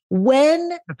themselves? Yeah.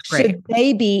 When should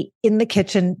they be in the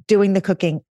kitchen doing the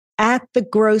cooking? At the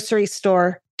grocery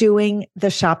store, doing the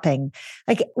shopping?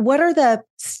 Like, what are the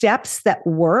steps that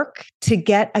work to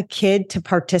get a kid to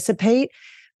participate?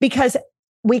 Because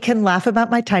we can laugh about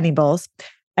my tiny bowls,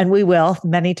 and we will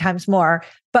many times more.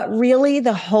 But really,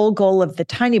 the whole goal of the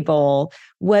tiny bowl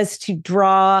was to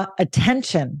draw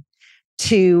attention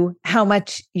to how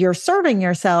much you're serving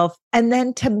yourself, and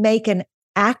then to make an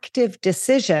active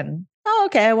decision. Oh,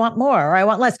 okay, I want more, or I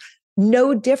want less.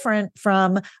 No different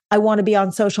from I want to be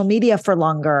on social media for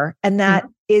longer. And that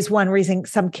is one reason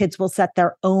some kids will set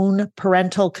their own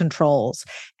parental controls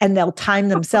and they'll time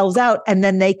themselves out and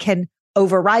then they can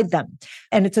override them.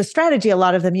 And it's a strategy a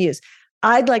lot of them use.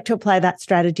 I'd like to apply that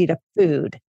strategy to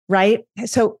food, right?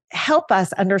 So help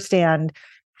us understand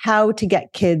how to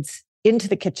get kids into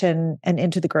the kitchen and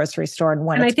into the grocery store and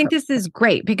when. And I think this is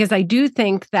great because I do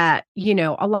think that,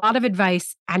 a lot of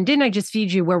advice, and didn't I just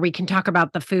feed you, where we can talk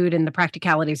about the food and the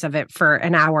practicalities of it for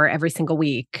an hour every single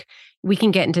week. We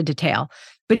can get into detail.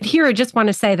 But here, I just want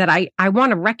to say that I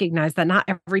want to recognize that not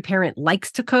every parent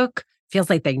likes to cook, feels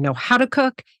like they know how to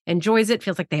cook, enjoys it,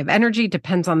 feels like they have energy,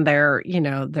 depends on their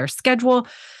schedule.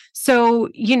 So,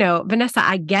 Vanessa,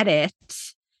 I get it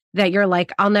that you're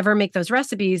like, I'll never make those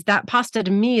recipes. That pasta to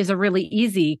me is a really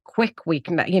easy, quick week.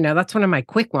 That's one of my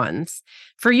quick ones.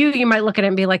 For you, you might look at it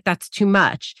and be like, that's too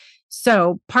much.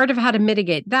 So part of how to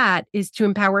mitigate that is to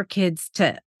empower kids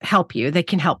to help you. They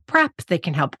can help prep, they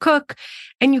can help cook,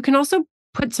 and you can also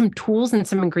put some tools and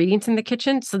some ingredients in the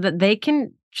kitchen so that they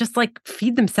can just like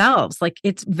feed themselves. Like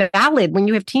it's valid when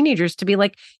you have teenagers to be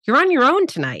like, you're on your own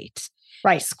tonight.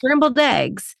 Right. Scrambled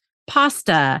eggs,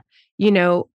 pasta,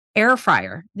 air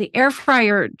fryer. The air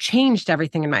fryer changed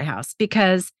everything in my house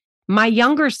because my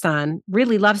younger son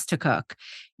really loves to cook.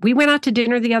 We went out to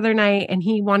dinner the other night and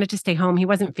he wanted to stay home. He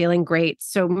wasn't feeling great.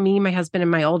 So me, my husband,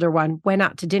 and my older one went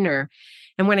out to dinner.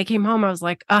 And when I came home, I was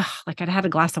like, I'd had a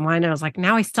glass of wine. And I was like,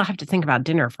 now I still have to think about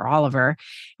dinner for Oliver.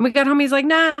 And we got home. He's like,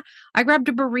 nah, I grabbed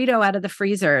a burrito out of the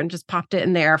freezer and just popped it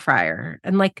in the air fryer.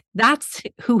 And like, that's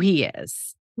who he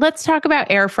is. Let's talk about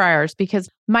air fryers because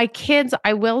my kids,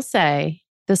 I will say,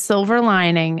 the silver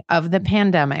lining of the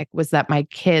pandemic was that my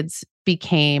kids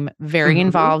became very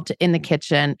involved in the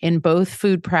kitchen in both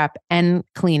food prep and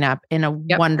cleanup in a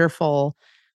wonderful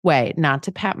way. Not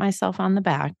to pat myself on the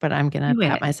back, but I'm going to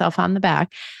pat myself on the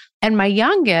back. And my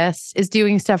youngest is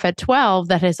doing stuff at 12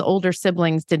 that his older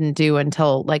siblings didn't do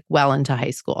until like well into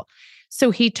high school.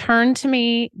 So he turned to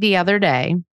me the other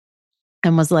day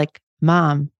and was like,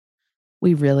 Mom,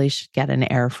 we really should get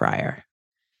an air fryer.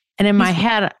 And in my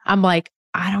head, I'm like,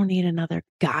 I don't need another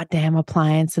goddamn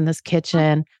appliance in this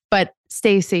kitchen. But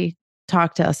Stacey,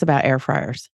 talk to us about air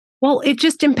fryers. Well, it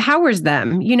just empowers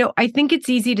them. I think it's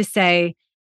easy to say,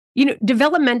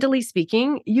 developmentally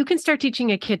speaking, you can start teaching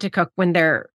a kid to cook when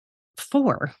they're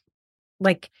 4.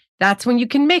 Like that's when you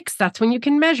can mix. That's when you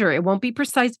can measure. It won't be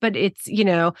precise, but it's,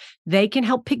 they can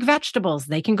help pick vegetables.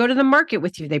 They can go to the market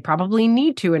with you. They probably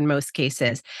need to in most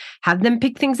cases. Have them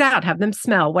pick things out, have them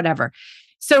smell, whatever.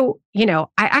 So, I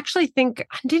actually think,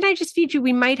 didn't I just feed you?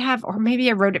 We might have, or maybe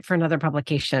I wrote it for another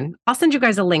publication. I'll send you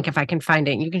guys a link if I can find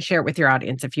it. You can share it with your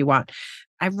audience if you want.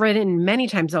 I've written many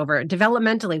times over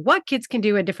developmentally what kids can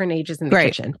do at different ages in the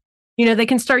kitchen. They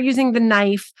can start using the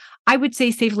knife. I would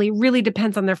say safely really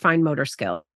depends on their fine motor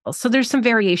skills. So there's some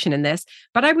variation in this,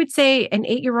 but I would say an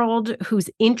 8-year-old who's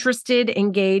interested,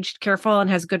 engaged, careful, and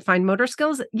has good fine motor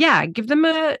skills, give them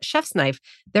a chef's knife.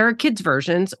 There are kids'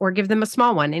 versions, or give them a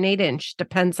small one, an 8-inch,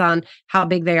 depends on how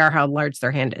big they are, how large their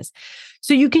hand is.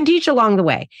 So you can teach along the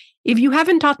way. If you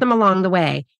haven't taught them along the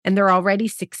way and they're already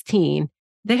 16,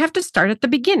 they have to start at the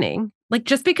beginning. Like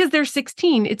just because they're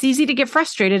 16, it's easy to get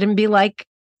frustrated and be like,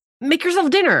 make yourself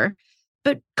dinner.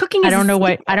 But cooking is I don't know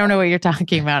what you're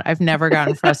talking about. I've never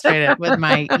gotten frustrated with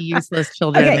my useless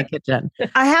children in the kitchen.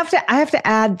 I have to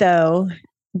add though,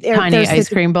 tiny ice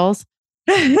cream bowls.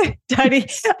 Tiny.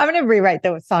 I'm going to rewrite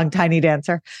the song "Tiny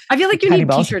Dancer." I feel like you need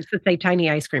T-shirts that say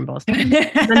 "Tiny Ice Cream Bowls." And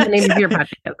the name of your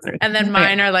podcast. And then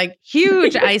mine are like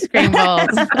huge ice cream bowls.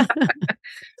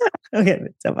 Okay,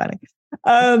 that's so funny.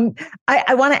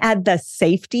 I want to add the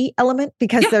safety element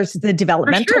because there's the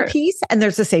developmental piece and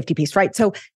there's the safety piece, right?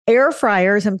 So air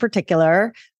fryers in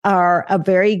particular are a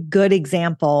very good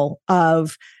example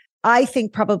of, I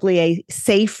think, probably a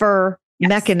safer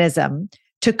mechanism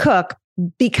to cook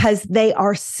because they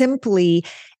are simply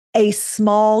a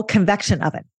small convection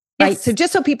oven, right? So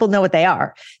just so people know what they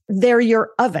are, they're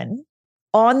your oven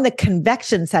on the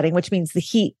convection setting, which means the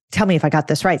heat, tell me if I got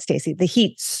this right, Stacey, the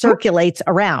heat circulates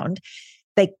around.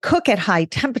 They cook at high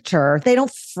temperature. They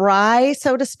don't fry,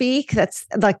 so to speak. That's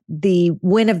like the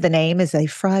win of the name is they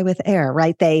fry with air,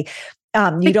 right? They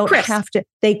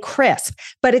crisp,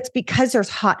 but it's because there's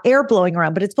hot air blowing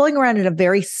around, but it's blowing around in a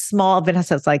very small,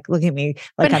 Vanessa's like, look at me.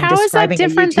 Like but I'm how is that describing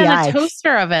different than a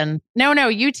toaster oven? No,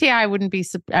 UTI, I wouldn't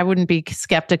be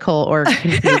skeptical or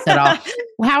confused at all.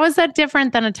 How is that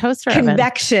different than a toaster oven?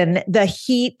 Convection, the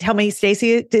heat, tell me,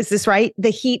 Stacey, is this right? The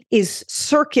heat is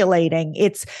circulating.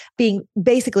 It's being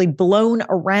basically blown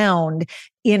around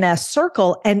in a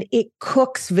circle and it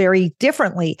cooks very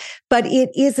differently, but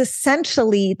it is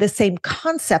essentially the same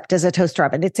concept as a toaster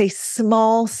oven. It's a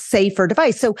small, safer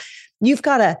device. So you've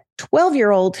got a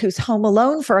 12-year-old who's home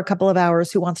alone for a couple of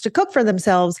hours who wants to cook for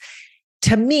themselves.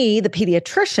 To me, the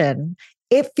pediatrician,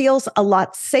 it feels a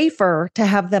lot safer to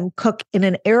have them cook in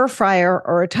an air fryer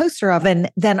or a toaster oven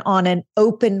than on an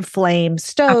open flame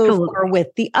stove or with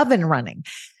the oven running.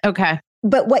 Okay.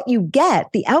 But what you get,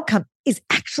 the outcome is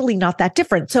actually not that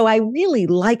different. So I really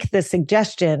like the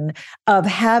suggestion of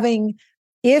having,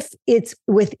 if it's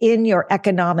within your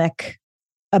economic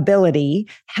ability,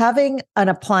 having an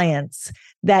appliance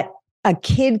that a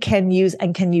kid can use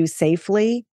and can use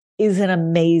safely is an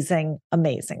amazing,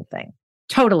 amazing thing.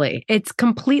 Totally. It's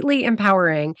completely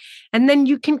empowering. And then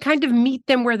you can kind of meet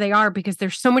them where they are because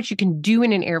there's so much you can do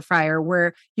in an air fryer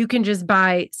where you can just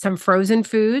buy some frozen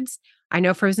foods. I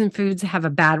know frozen foods have a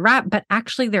bad rap, but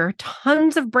actually there are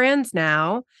tons of brands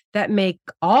now that make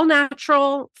all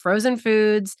natural frozen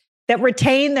foods that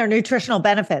retain their nutritional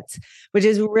benefits, which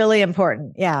is really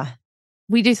important. Yeah.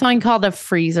 We do something called a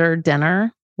freezer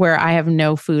dinner where I have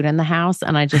no food in the house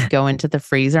and I just go into the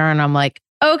freezer and I'm like,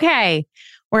 okay,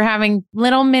 we're having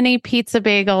little mini pizza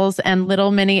bagels and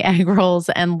little mini egg rolls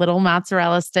and little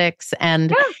mozzarella sticks.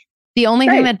 And the only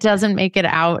thing that doesn't make it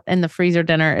out in the freezer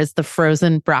dinner is the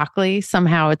frozen broccoli.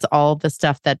 Somehow it's all the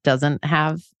stuff that doesn't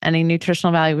have any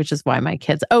nutritional value, which is why my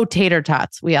kids, tater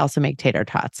tots. We also make tater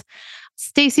tots.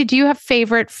 Stacey, do you have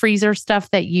favorite freezer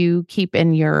stuff that you keep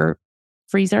in your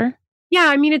freezer? Yeah,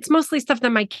 I mean, it's mostly stuff that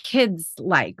my kids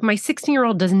like. My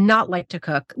 16-year-old does not like to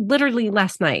cook. Literally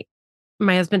last night,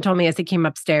 my husband told me as he came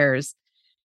upstairs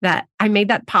that I made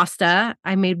that pasta.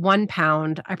 I made 1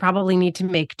 pound. I probably need to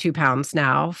make 2 pounds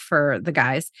now for the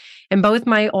guys. And both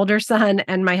my older son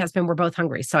and my husband were both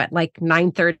hungry. So at like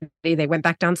 9:30, they went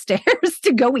back downstairs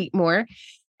to go eat more.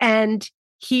 And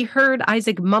he heard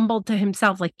Isaac mumble to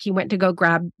himself, like he went to go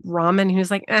grab ramen. He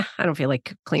was like, I don't feel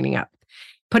like cleaning up.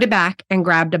 Put it back and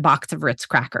grabbed a box of Ritz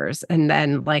crackers and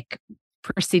then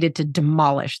proceeded to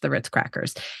demolish the Ritz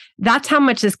crackers. That's how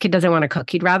much this kid doesn't want to cook.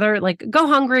 He'd rather go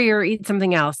hungry or eat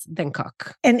something else than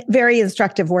cook. And very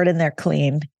instructive word in there,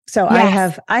 clean. So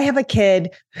Yes. I have a kid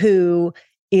who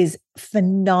is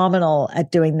phenomenal at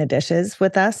doing the dishes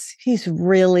with us. He's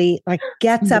really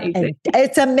gets up and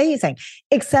it's amazing.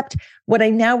 Except what I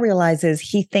now realize is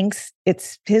he thinks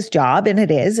it's his job, and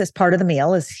it is, as part of the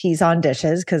meal, is he's on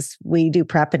dishes because we do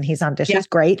prep and he's on dishes. Yeah.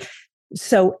 Great.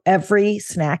 So every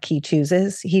snack he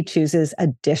chooses a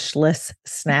dishless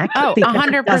snack. Oh,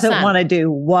 100%. He doesn't want to do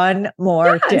one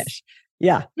more dish.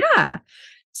 Yeah. Yeah.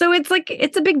 So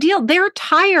it's a big deal. They're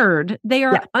tired. They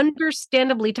are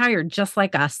understandably tired, just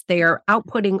like us. They are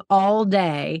outputting all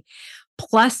day,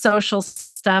 plus social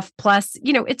stuff, plus,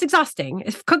 it's exhausting.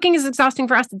 If cooking is exhausting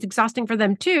for us, it's exhausting for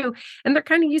them too. And they're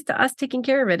kind of used to us taking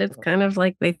care of it. It's kind of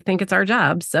like they think it's our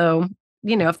job. So,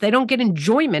 if they don't get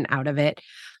enjoyment out of it.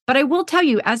 But I will tell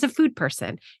you, as a food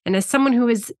person and as someone who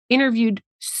has interviewed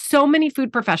so many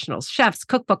food professionals, chefs,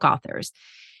 cookbook authors,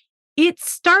 it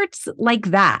starts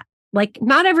like that.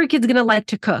 Not every kid's going to like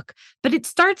to cook, but it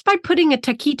starts by putting a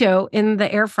taquito in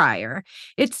the air fryer.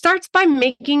 It starts by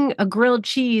making a grilled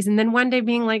cheese and then one day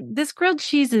being like, this grilled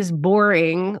cheese is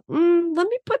boring. Let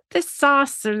me put this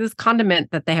sauce or this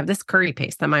condiment that they have, this curry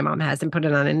paste that my mom has, and put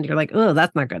it on. And you're like, oh,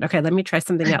 that's not good. Okay, let me try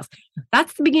something else.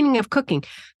 That's the beginning of cooking.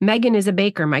 Megan is a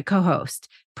baker, my co-host,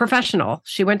 professional.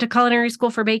 She went to culinary school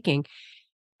for baking.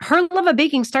 Her love of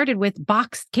baking started with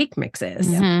boxed cake mixes.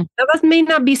 Mm-hmm. Now, that may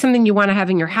not be something you want to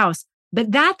have in your house,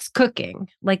 but that's cooking.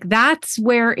 That's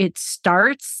where it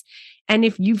starts. And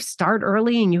if you start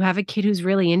early and you have a kid who's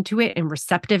really into it and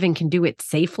receptive and can do it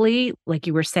safely, like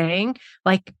you were saying,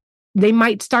 they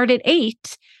might start at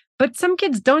 8, but some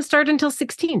kids don't start until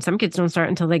 16. Some kids don't start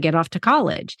until they get off to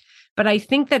college. But I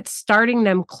think that starting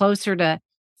them closer to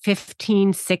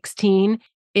 15, 16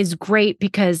 is great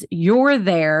because you're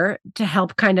there to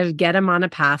help kind of get them on a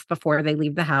path before they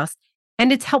leave the house. And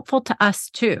it's helpful to us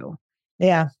too.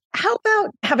 Yeah. How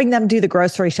about having them do the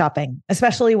grocery shopping,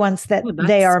 especially once that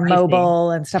they are spicy.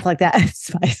 Mobile and stuff like that?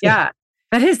 Spicy. Yeah,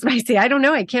 that is spicy. I don't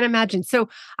know. I can't imagine. So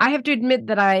I have to admit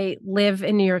that I live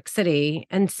in New York City.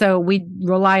 And so we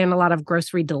rely on a lot of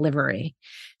grocery delivery.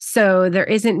 So there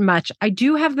isn't much. I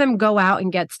do have them go out and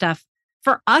get stuff.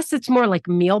 For us, it's more like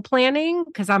meal planning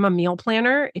because I'm a meal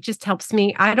planner. It just helps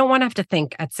me. I don't want to have to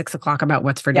think at 6:00 about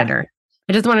what's for dinner.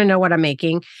 I just want to know what I'm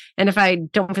making. And if I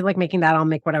don't feel like making that, I'll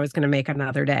make what I was going to make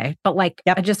another day. But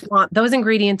I just want those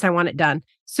ingredients. I want it done.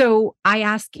 So I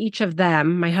ask each of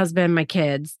them, my husband, my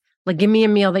kids, give me a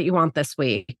meal that you want this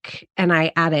week. And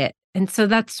I add it. And so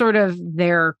that's sort of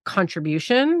their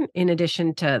contribution in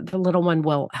addition to the little one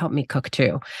will help me cook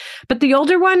too. But the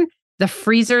older one, the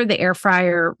freezer, the air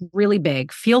fryer, really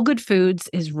big. Feel Good Foods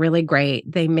is really great.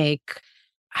 They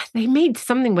made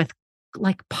something with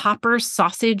poppers,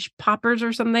 sausage poppers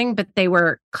or something, but they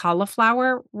were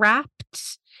cauliflower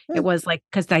wrapped It was like,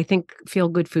 because I think Feel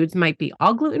Good Foods might be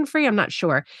all gluten-free. I'm not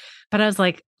sure. But I was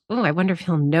like, oh, I wonder if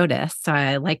he'll notice. So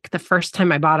I like the first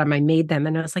time I bought them, I made them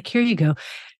and I was like, here you go.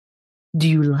 Do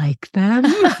you like them?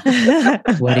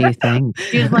 What do you think?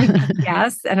 He was like,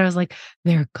 yes. And I was like,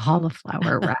 they're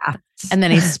cauliflower wrapped. And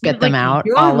then he spit them like, out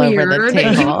 "You're all over the weird." And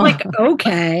he table. was like,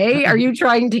 okay, are you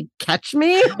trying to catch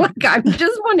me? Like, I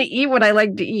just want to eat what I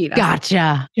like to eat.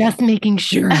 Gotcha. Just making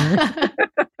sure.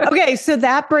 Okay, so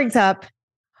that brings up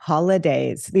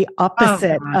holidays. The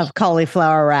opposite of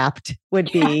cauliflower wrapped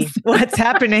would be what's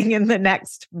happening in the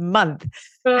next month.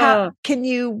 Can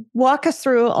you walk us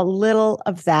through a little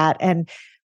of that and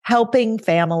helping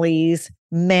families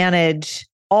manage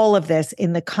all of this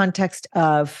in the context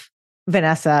of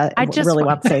Vanessa? I just really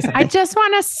want to say something. I just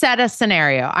want to set a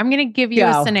scenario. I'm going to give you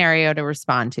a scenario to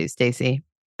respond to, Stacey.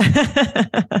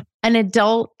 An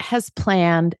adult has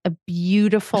planned a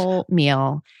beautiful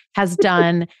meal, has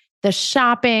done the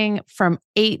shopping from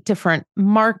 8 different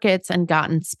markets and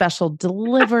gotten special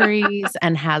deliveries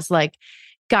and has like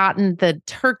gotten the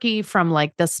turkey from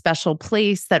like the special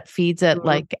place that feeds it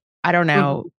like, I don't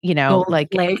know, Gold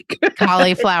like Flake.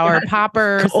 cauliflower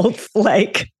poppers. Gold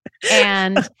Flake.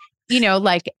 And,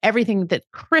 like everything that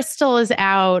crystal is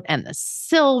out and the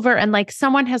silver and like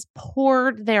someone has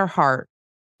poured their heart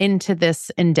into this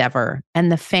endeavor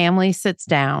and the family sits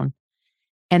down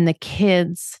and the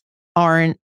kids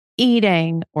aren't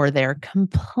eating or they're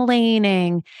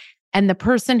complaining. And the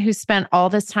person who spent all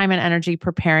this time and energy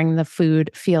preparing the food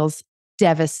feels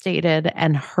devastated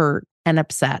and hurt and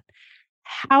upset.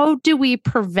 How do we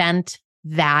prevent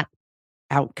that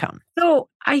outcome? So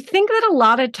I think that a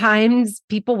lot of times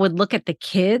people would look at the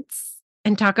kids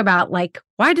and talk about like,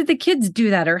 why did the kids do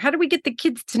that? Or how do we get the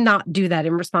kids to not do that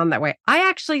and respond that way? I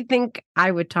actually think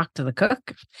I would talk to the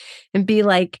cook and be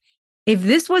like, if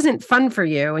this wasn't fun for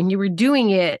you and you were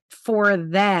doing it for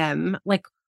them, like,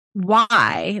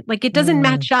 why? Like, it doesn't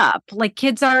match up. Like,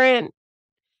 kids aren't,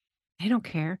 they don't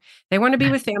care. They want to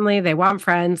be with family. They want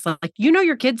friends. Like,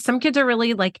 your kids, some kids are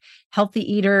really like healthy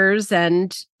eaters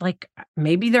and like,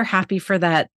 maybe they're happy for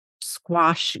that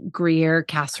squash Gruyere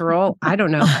casserole. I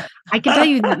don't know. I can tell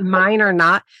you that mine are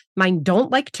not. Mine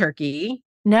don't like turkey.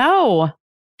 No.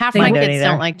 Half my kids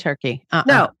don't like turkey.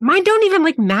 No, mine don't even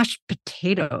like mashed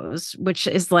potatoes, which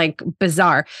is like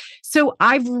bizarre. So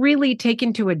I've really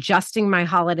taken to adjusting my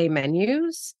holiday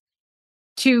menus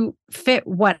to fit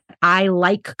what I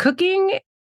like cooking.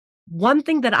 One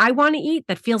thing that I want to eat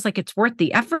that feels like it's worth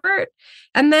the effort.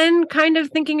 And then kind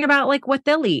of thinking about like what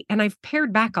they'll eat. And I've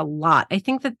pared back a lot. I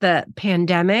think that the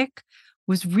pandemic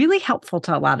was really helpful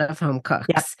to a lot of home cooks.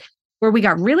 Yep. Where we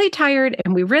got really tired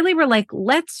and we really were like,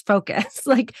 let's focus.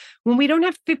 Like when we don't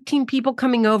have 15 people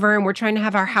coming over and we're trying to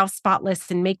have our house spotless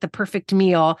and make the perfect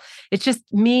meal, it's just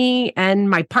me and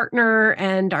my partner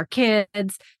and our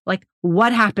kids. Like,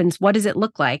 what happens? What does it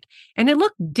look like? And it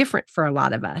looked different for a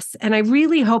lot of us. And I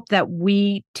really hope that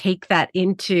we take that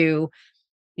into,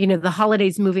 the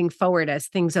holidays moving forward as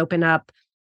things open up.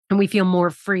 And we feel more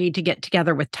free to get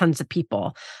together with tons of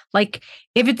people. Like,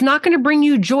 if it's not going to bring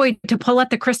you joy to pull out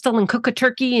the crystal and cook a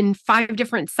turkey in 5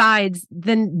 different sides,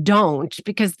 then don't,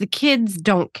 because the kids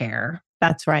don't care.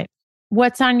 That's right.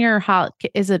 What's on your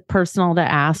is it personal to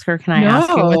ask, or can I ask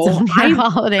you what's on your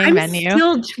holiday menu? I'm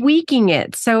still tweaking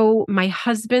it. So my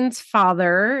husband's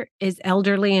father is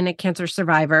elderly and a cancer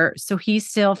survivor. So he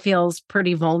still feels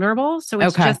pretty vulnerable. So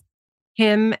it's just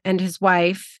him and his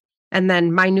wife. And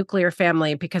then my nuclear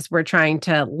family, because we're trying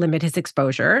to limit his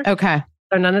exposure. Okay.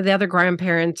 So none of the other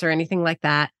grandparents or anything like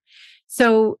that.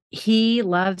 So he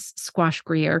loves squash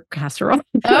Gruyere casserole.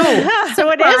 Oh, so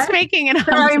it is making it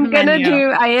on I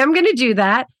am going to do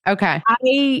that. Okay.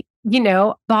 I,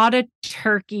 bought a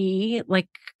turkey, like,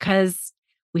 because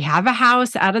we have a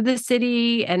house out of the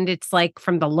city and it's like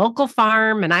from the local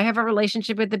farm and I have a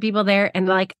relationship with the people there. And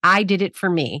like, I did it for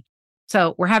me.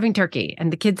 So we're having turkey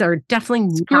and the kids are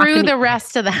definitely screw the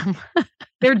rest of them.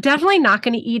 They're definitely not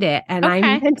going to eat it. And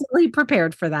I'm mentally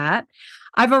prepared for that.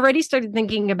 I've already started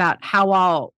thinking about how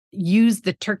I'll use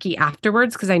the turkey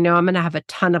afterwards because I know I'm going to have a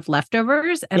ton of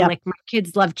leftovers. And like my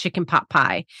kids love chicken pot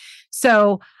pie.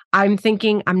 So I'm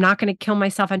thinking I'm not going to kill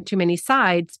myself on too many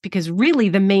sides because really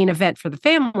the main event for the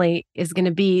family is going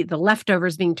to be the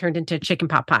leftovers being turned into chicken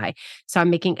pot pie. So I'm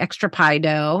making extra pie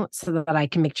dough so that I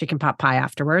can make chicken pot pie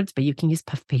afterwards, but you can use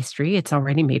puff pastry. It's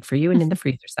already made for you and in the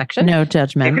freezer section. No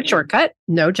judgment. Favorite shortcut.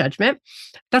 No judgment.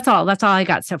 That's all I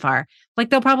got so far. Like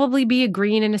there'll probably be a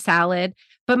green and a salad,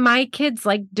 but my kids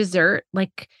like dessert.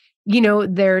 Like,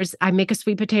 I make a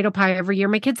sweet potato pie every year.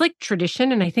 My kids like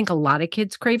tradition. And I think a lot of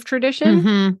kids crave tradition.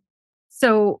 Mm-hmm.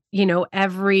 So,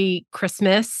 every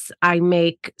Christmas I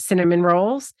make cinnamon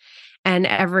rolls, and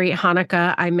every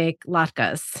Hanukkah I make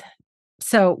latkes.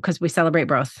 So, because we celebrate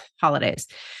both holidays.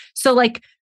 So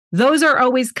those are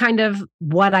always kind of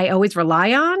what I always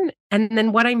rely on. And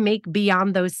then what I make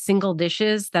beyond those single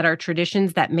dishes that are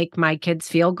traditions that make my kids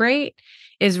feel great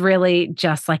is really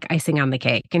just like icing on the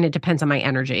cake. And it depends on my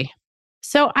energy.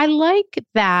 So I like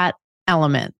that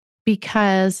element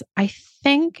because I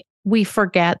think we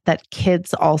forget that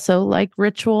kids also like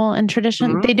ritual and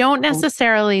tradition. Mm-hmm. They don't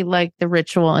necessarily like the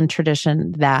ritual and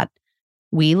tradition that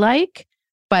we like,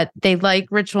 but they like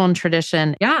ritual and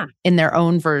tradition in their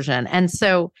own version. And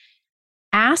so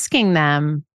asking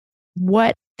them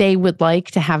what they would like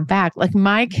to have back, like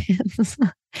my kids,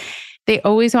 they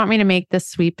always want me to make this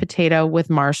sweet potato with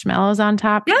marshmallows on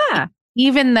top. Yeah.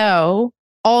 Even though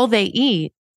all they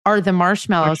eat are the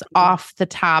marshmallows off the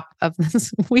top of the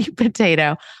sweet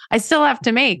potato, I still have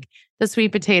to make the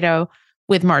sweet potato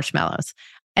with marshmallows.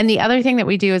 And the other thing that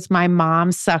we do is my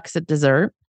mom sucks at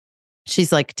dessert.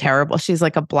 She's like terrible. She's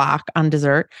like a block on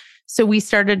dessert. So we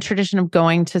started a tradition of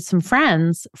going to some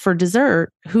friends for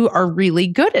dessert who are really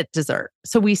good at dessert.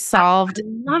 So we solved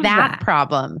that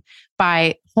problem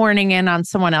by horning in on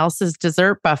someone else's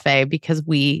dessert buffet because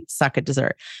we suck at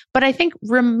dessert. But I think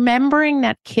remembering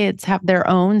that kids have their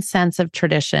own sense of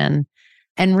tradition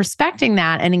and respecting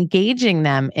that and engaging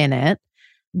them in it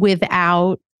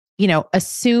without,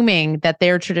 assuming that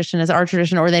their tradition is our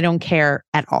tradition or they don't care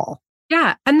at all.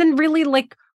 Yeah. And then really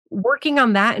working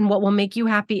on that and what will make you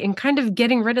happy and kind of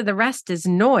getting rid of the rest is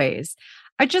noise.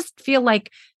 I just feel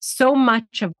like so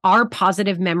much of our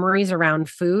positive memories around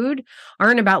food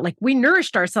aren't about we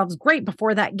nourished ourselves great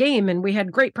before that game and we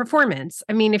had great performance.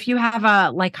 I mean, if you have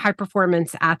a high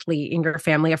performance athlete in your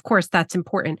family, of course, that's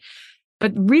important.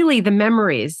 But really the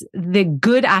memories, the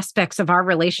good aspects of our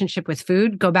relationship with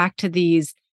food go back to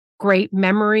these great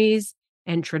memories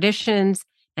and traditions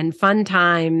and fun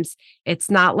times. It's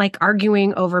not like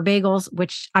arguing over bagels,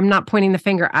 which I'm not pointing the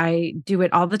finger. I do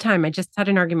it all the time. I just had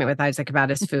an argument with Isaac about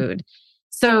his food.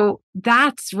 So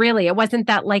that's really, it wasn't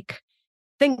that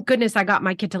thank goodness I got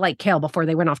my kid to like kale before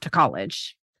they went off to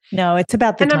college. No, it's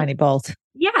about the tiny bowls.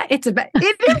 Yeah, it is.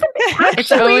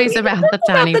 It's always about the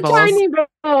tiny bowls. Tiny bowls.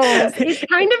 It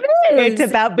kind of is. It's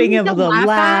about being able to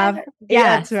laugh.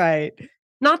 Yeah, that's right.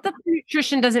 Not that the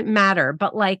nutrition doesn't matter,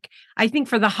 but I think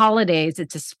for the holidays,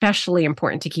 it's especially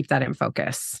important to keep that in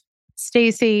focus.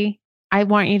 Stacey, I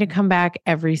want you to come back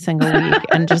every single week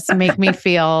and just make me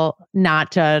feel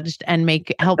not judged and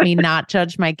help me not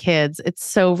judge my kids. It's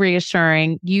so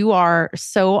reassuring. You are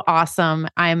so awesome.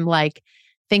 I'm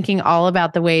thinking all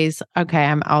about the ways. Okay,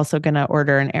 I'm also going to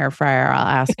order an air fryer. I'll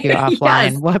ask you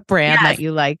offline what brand that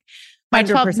you like. My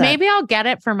 12, maybe I'll get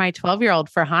it for my 12-year-old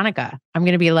for Hanukkah. I'm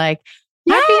going to be like,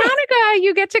 Happy Hanukkah,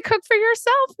 you get to cook for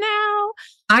yourself now.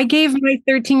 I gave my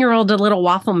 13-year-old a little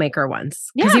waffle maker once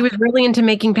because he was really into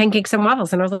making pancakes and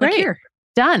waffles. And I was like, here.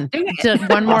 Done.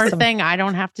 One more thing I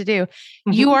don't have to do.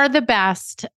 Mm-hmm. You are the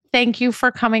best. Thank you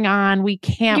for coming on. We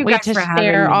can't wait to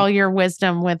share all your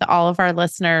wisdom with all of our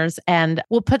listeners. And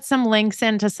we'll put some links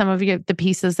into some of the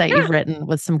pieces that you've written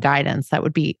with some guidance. That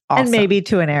would be awesome. And maybe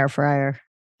to an air fryer.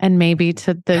 And maybe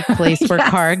to the place where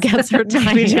Cara gets her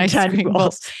tiny ice cream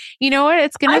bowls. You know what?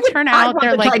 It's going to turn out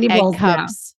they're like egg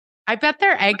cups. I bet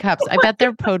they're egg cups. I bet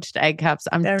they're poached egg cups.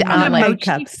 They're not egg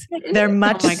cups. They're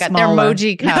much smaller. They're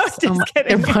emoji cups.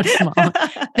 They're much smaller.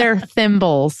 They're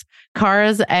thimbles.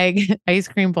 Cara's egg ice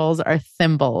cream bowls are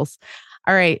thimbles.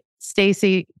 All right,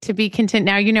 Stacey, to be continued.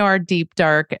 Now you know our deep,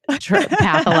 dark,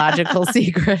 pathological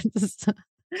secrets.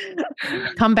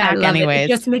 Come back anyways. It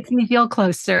just makes me feel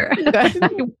closer.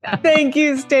 Thank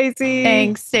you, Stacey.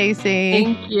 Thanks, Stacey.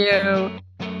 Thank you.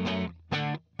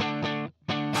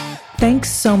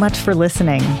 Thanks so much for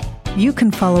listening. You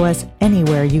can follow us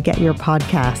anywhere you get your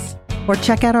podcasts or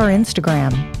check out our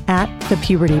Instagram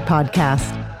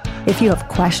 @thepubertypodcast. If you have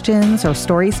questions or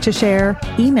stories to share,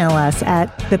 email us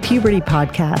at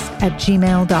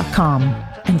thepubertypodcast@gmail.com.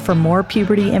 And for more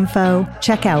puberty info,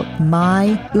 check out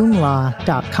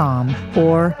myumla.com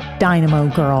or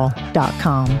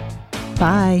dynamogirl.com.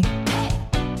 Bye.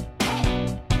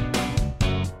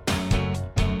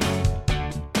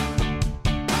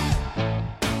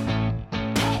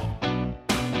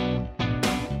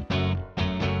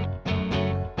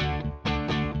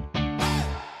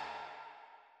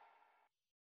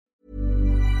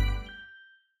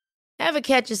 Ever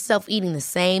catch yourself eating the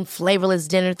same flavorless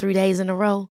dinner 3 days in a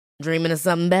row? Dreaming of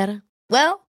something better?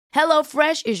 Well,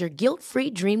 HelloFresh is your guilt-free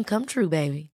dream come true,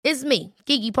 baby. It's me,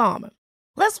 Keke Palmer.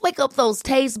 Let's wake up those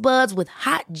taste buds with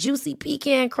hot, juicy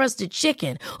pecan-crusted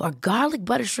chicken or garlic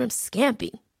butter shrimp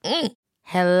scampi.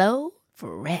 Hello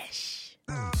Fresh.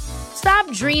 Stop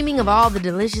dreaming of all the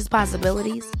delicious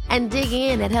possibilities and dig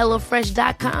in at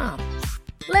HelloFresh.com.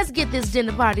 Let's get this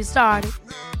dinner party started.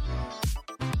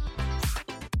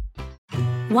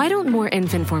 Why don't more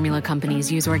infant formula companies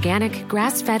use organic,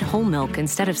 grass-fed whole milk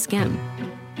instead of skim?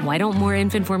 Why don't more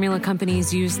infant formula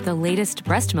companies use the latest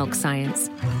breast milk science?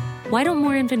 Why don't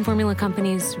more infant formula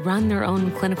companies run their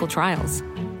own clinical trials?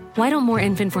 Why don't more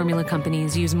infant formula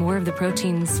companies use more of the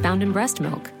proteins found in breast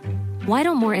milk? Why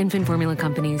don't more infant formula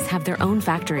companies have their own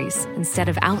factories instead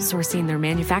of outsourcing their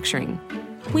manufacturing?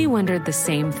 We wondered the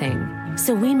same thing.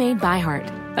 So we made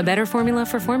ByHeart, a better formula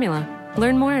for formula.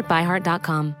 Learn more at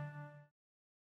byheart.com.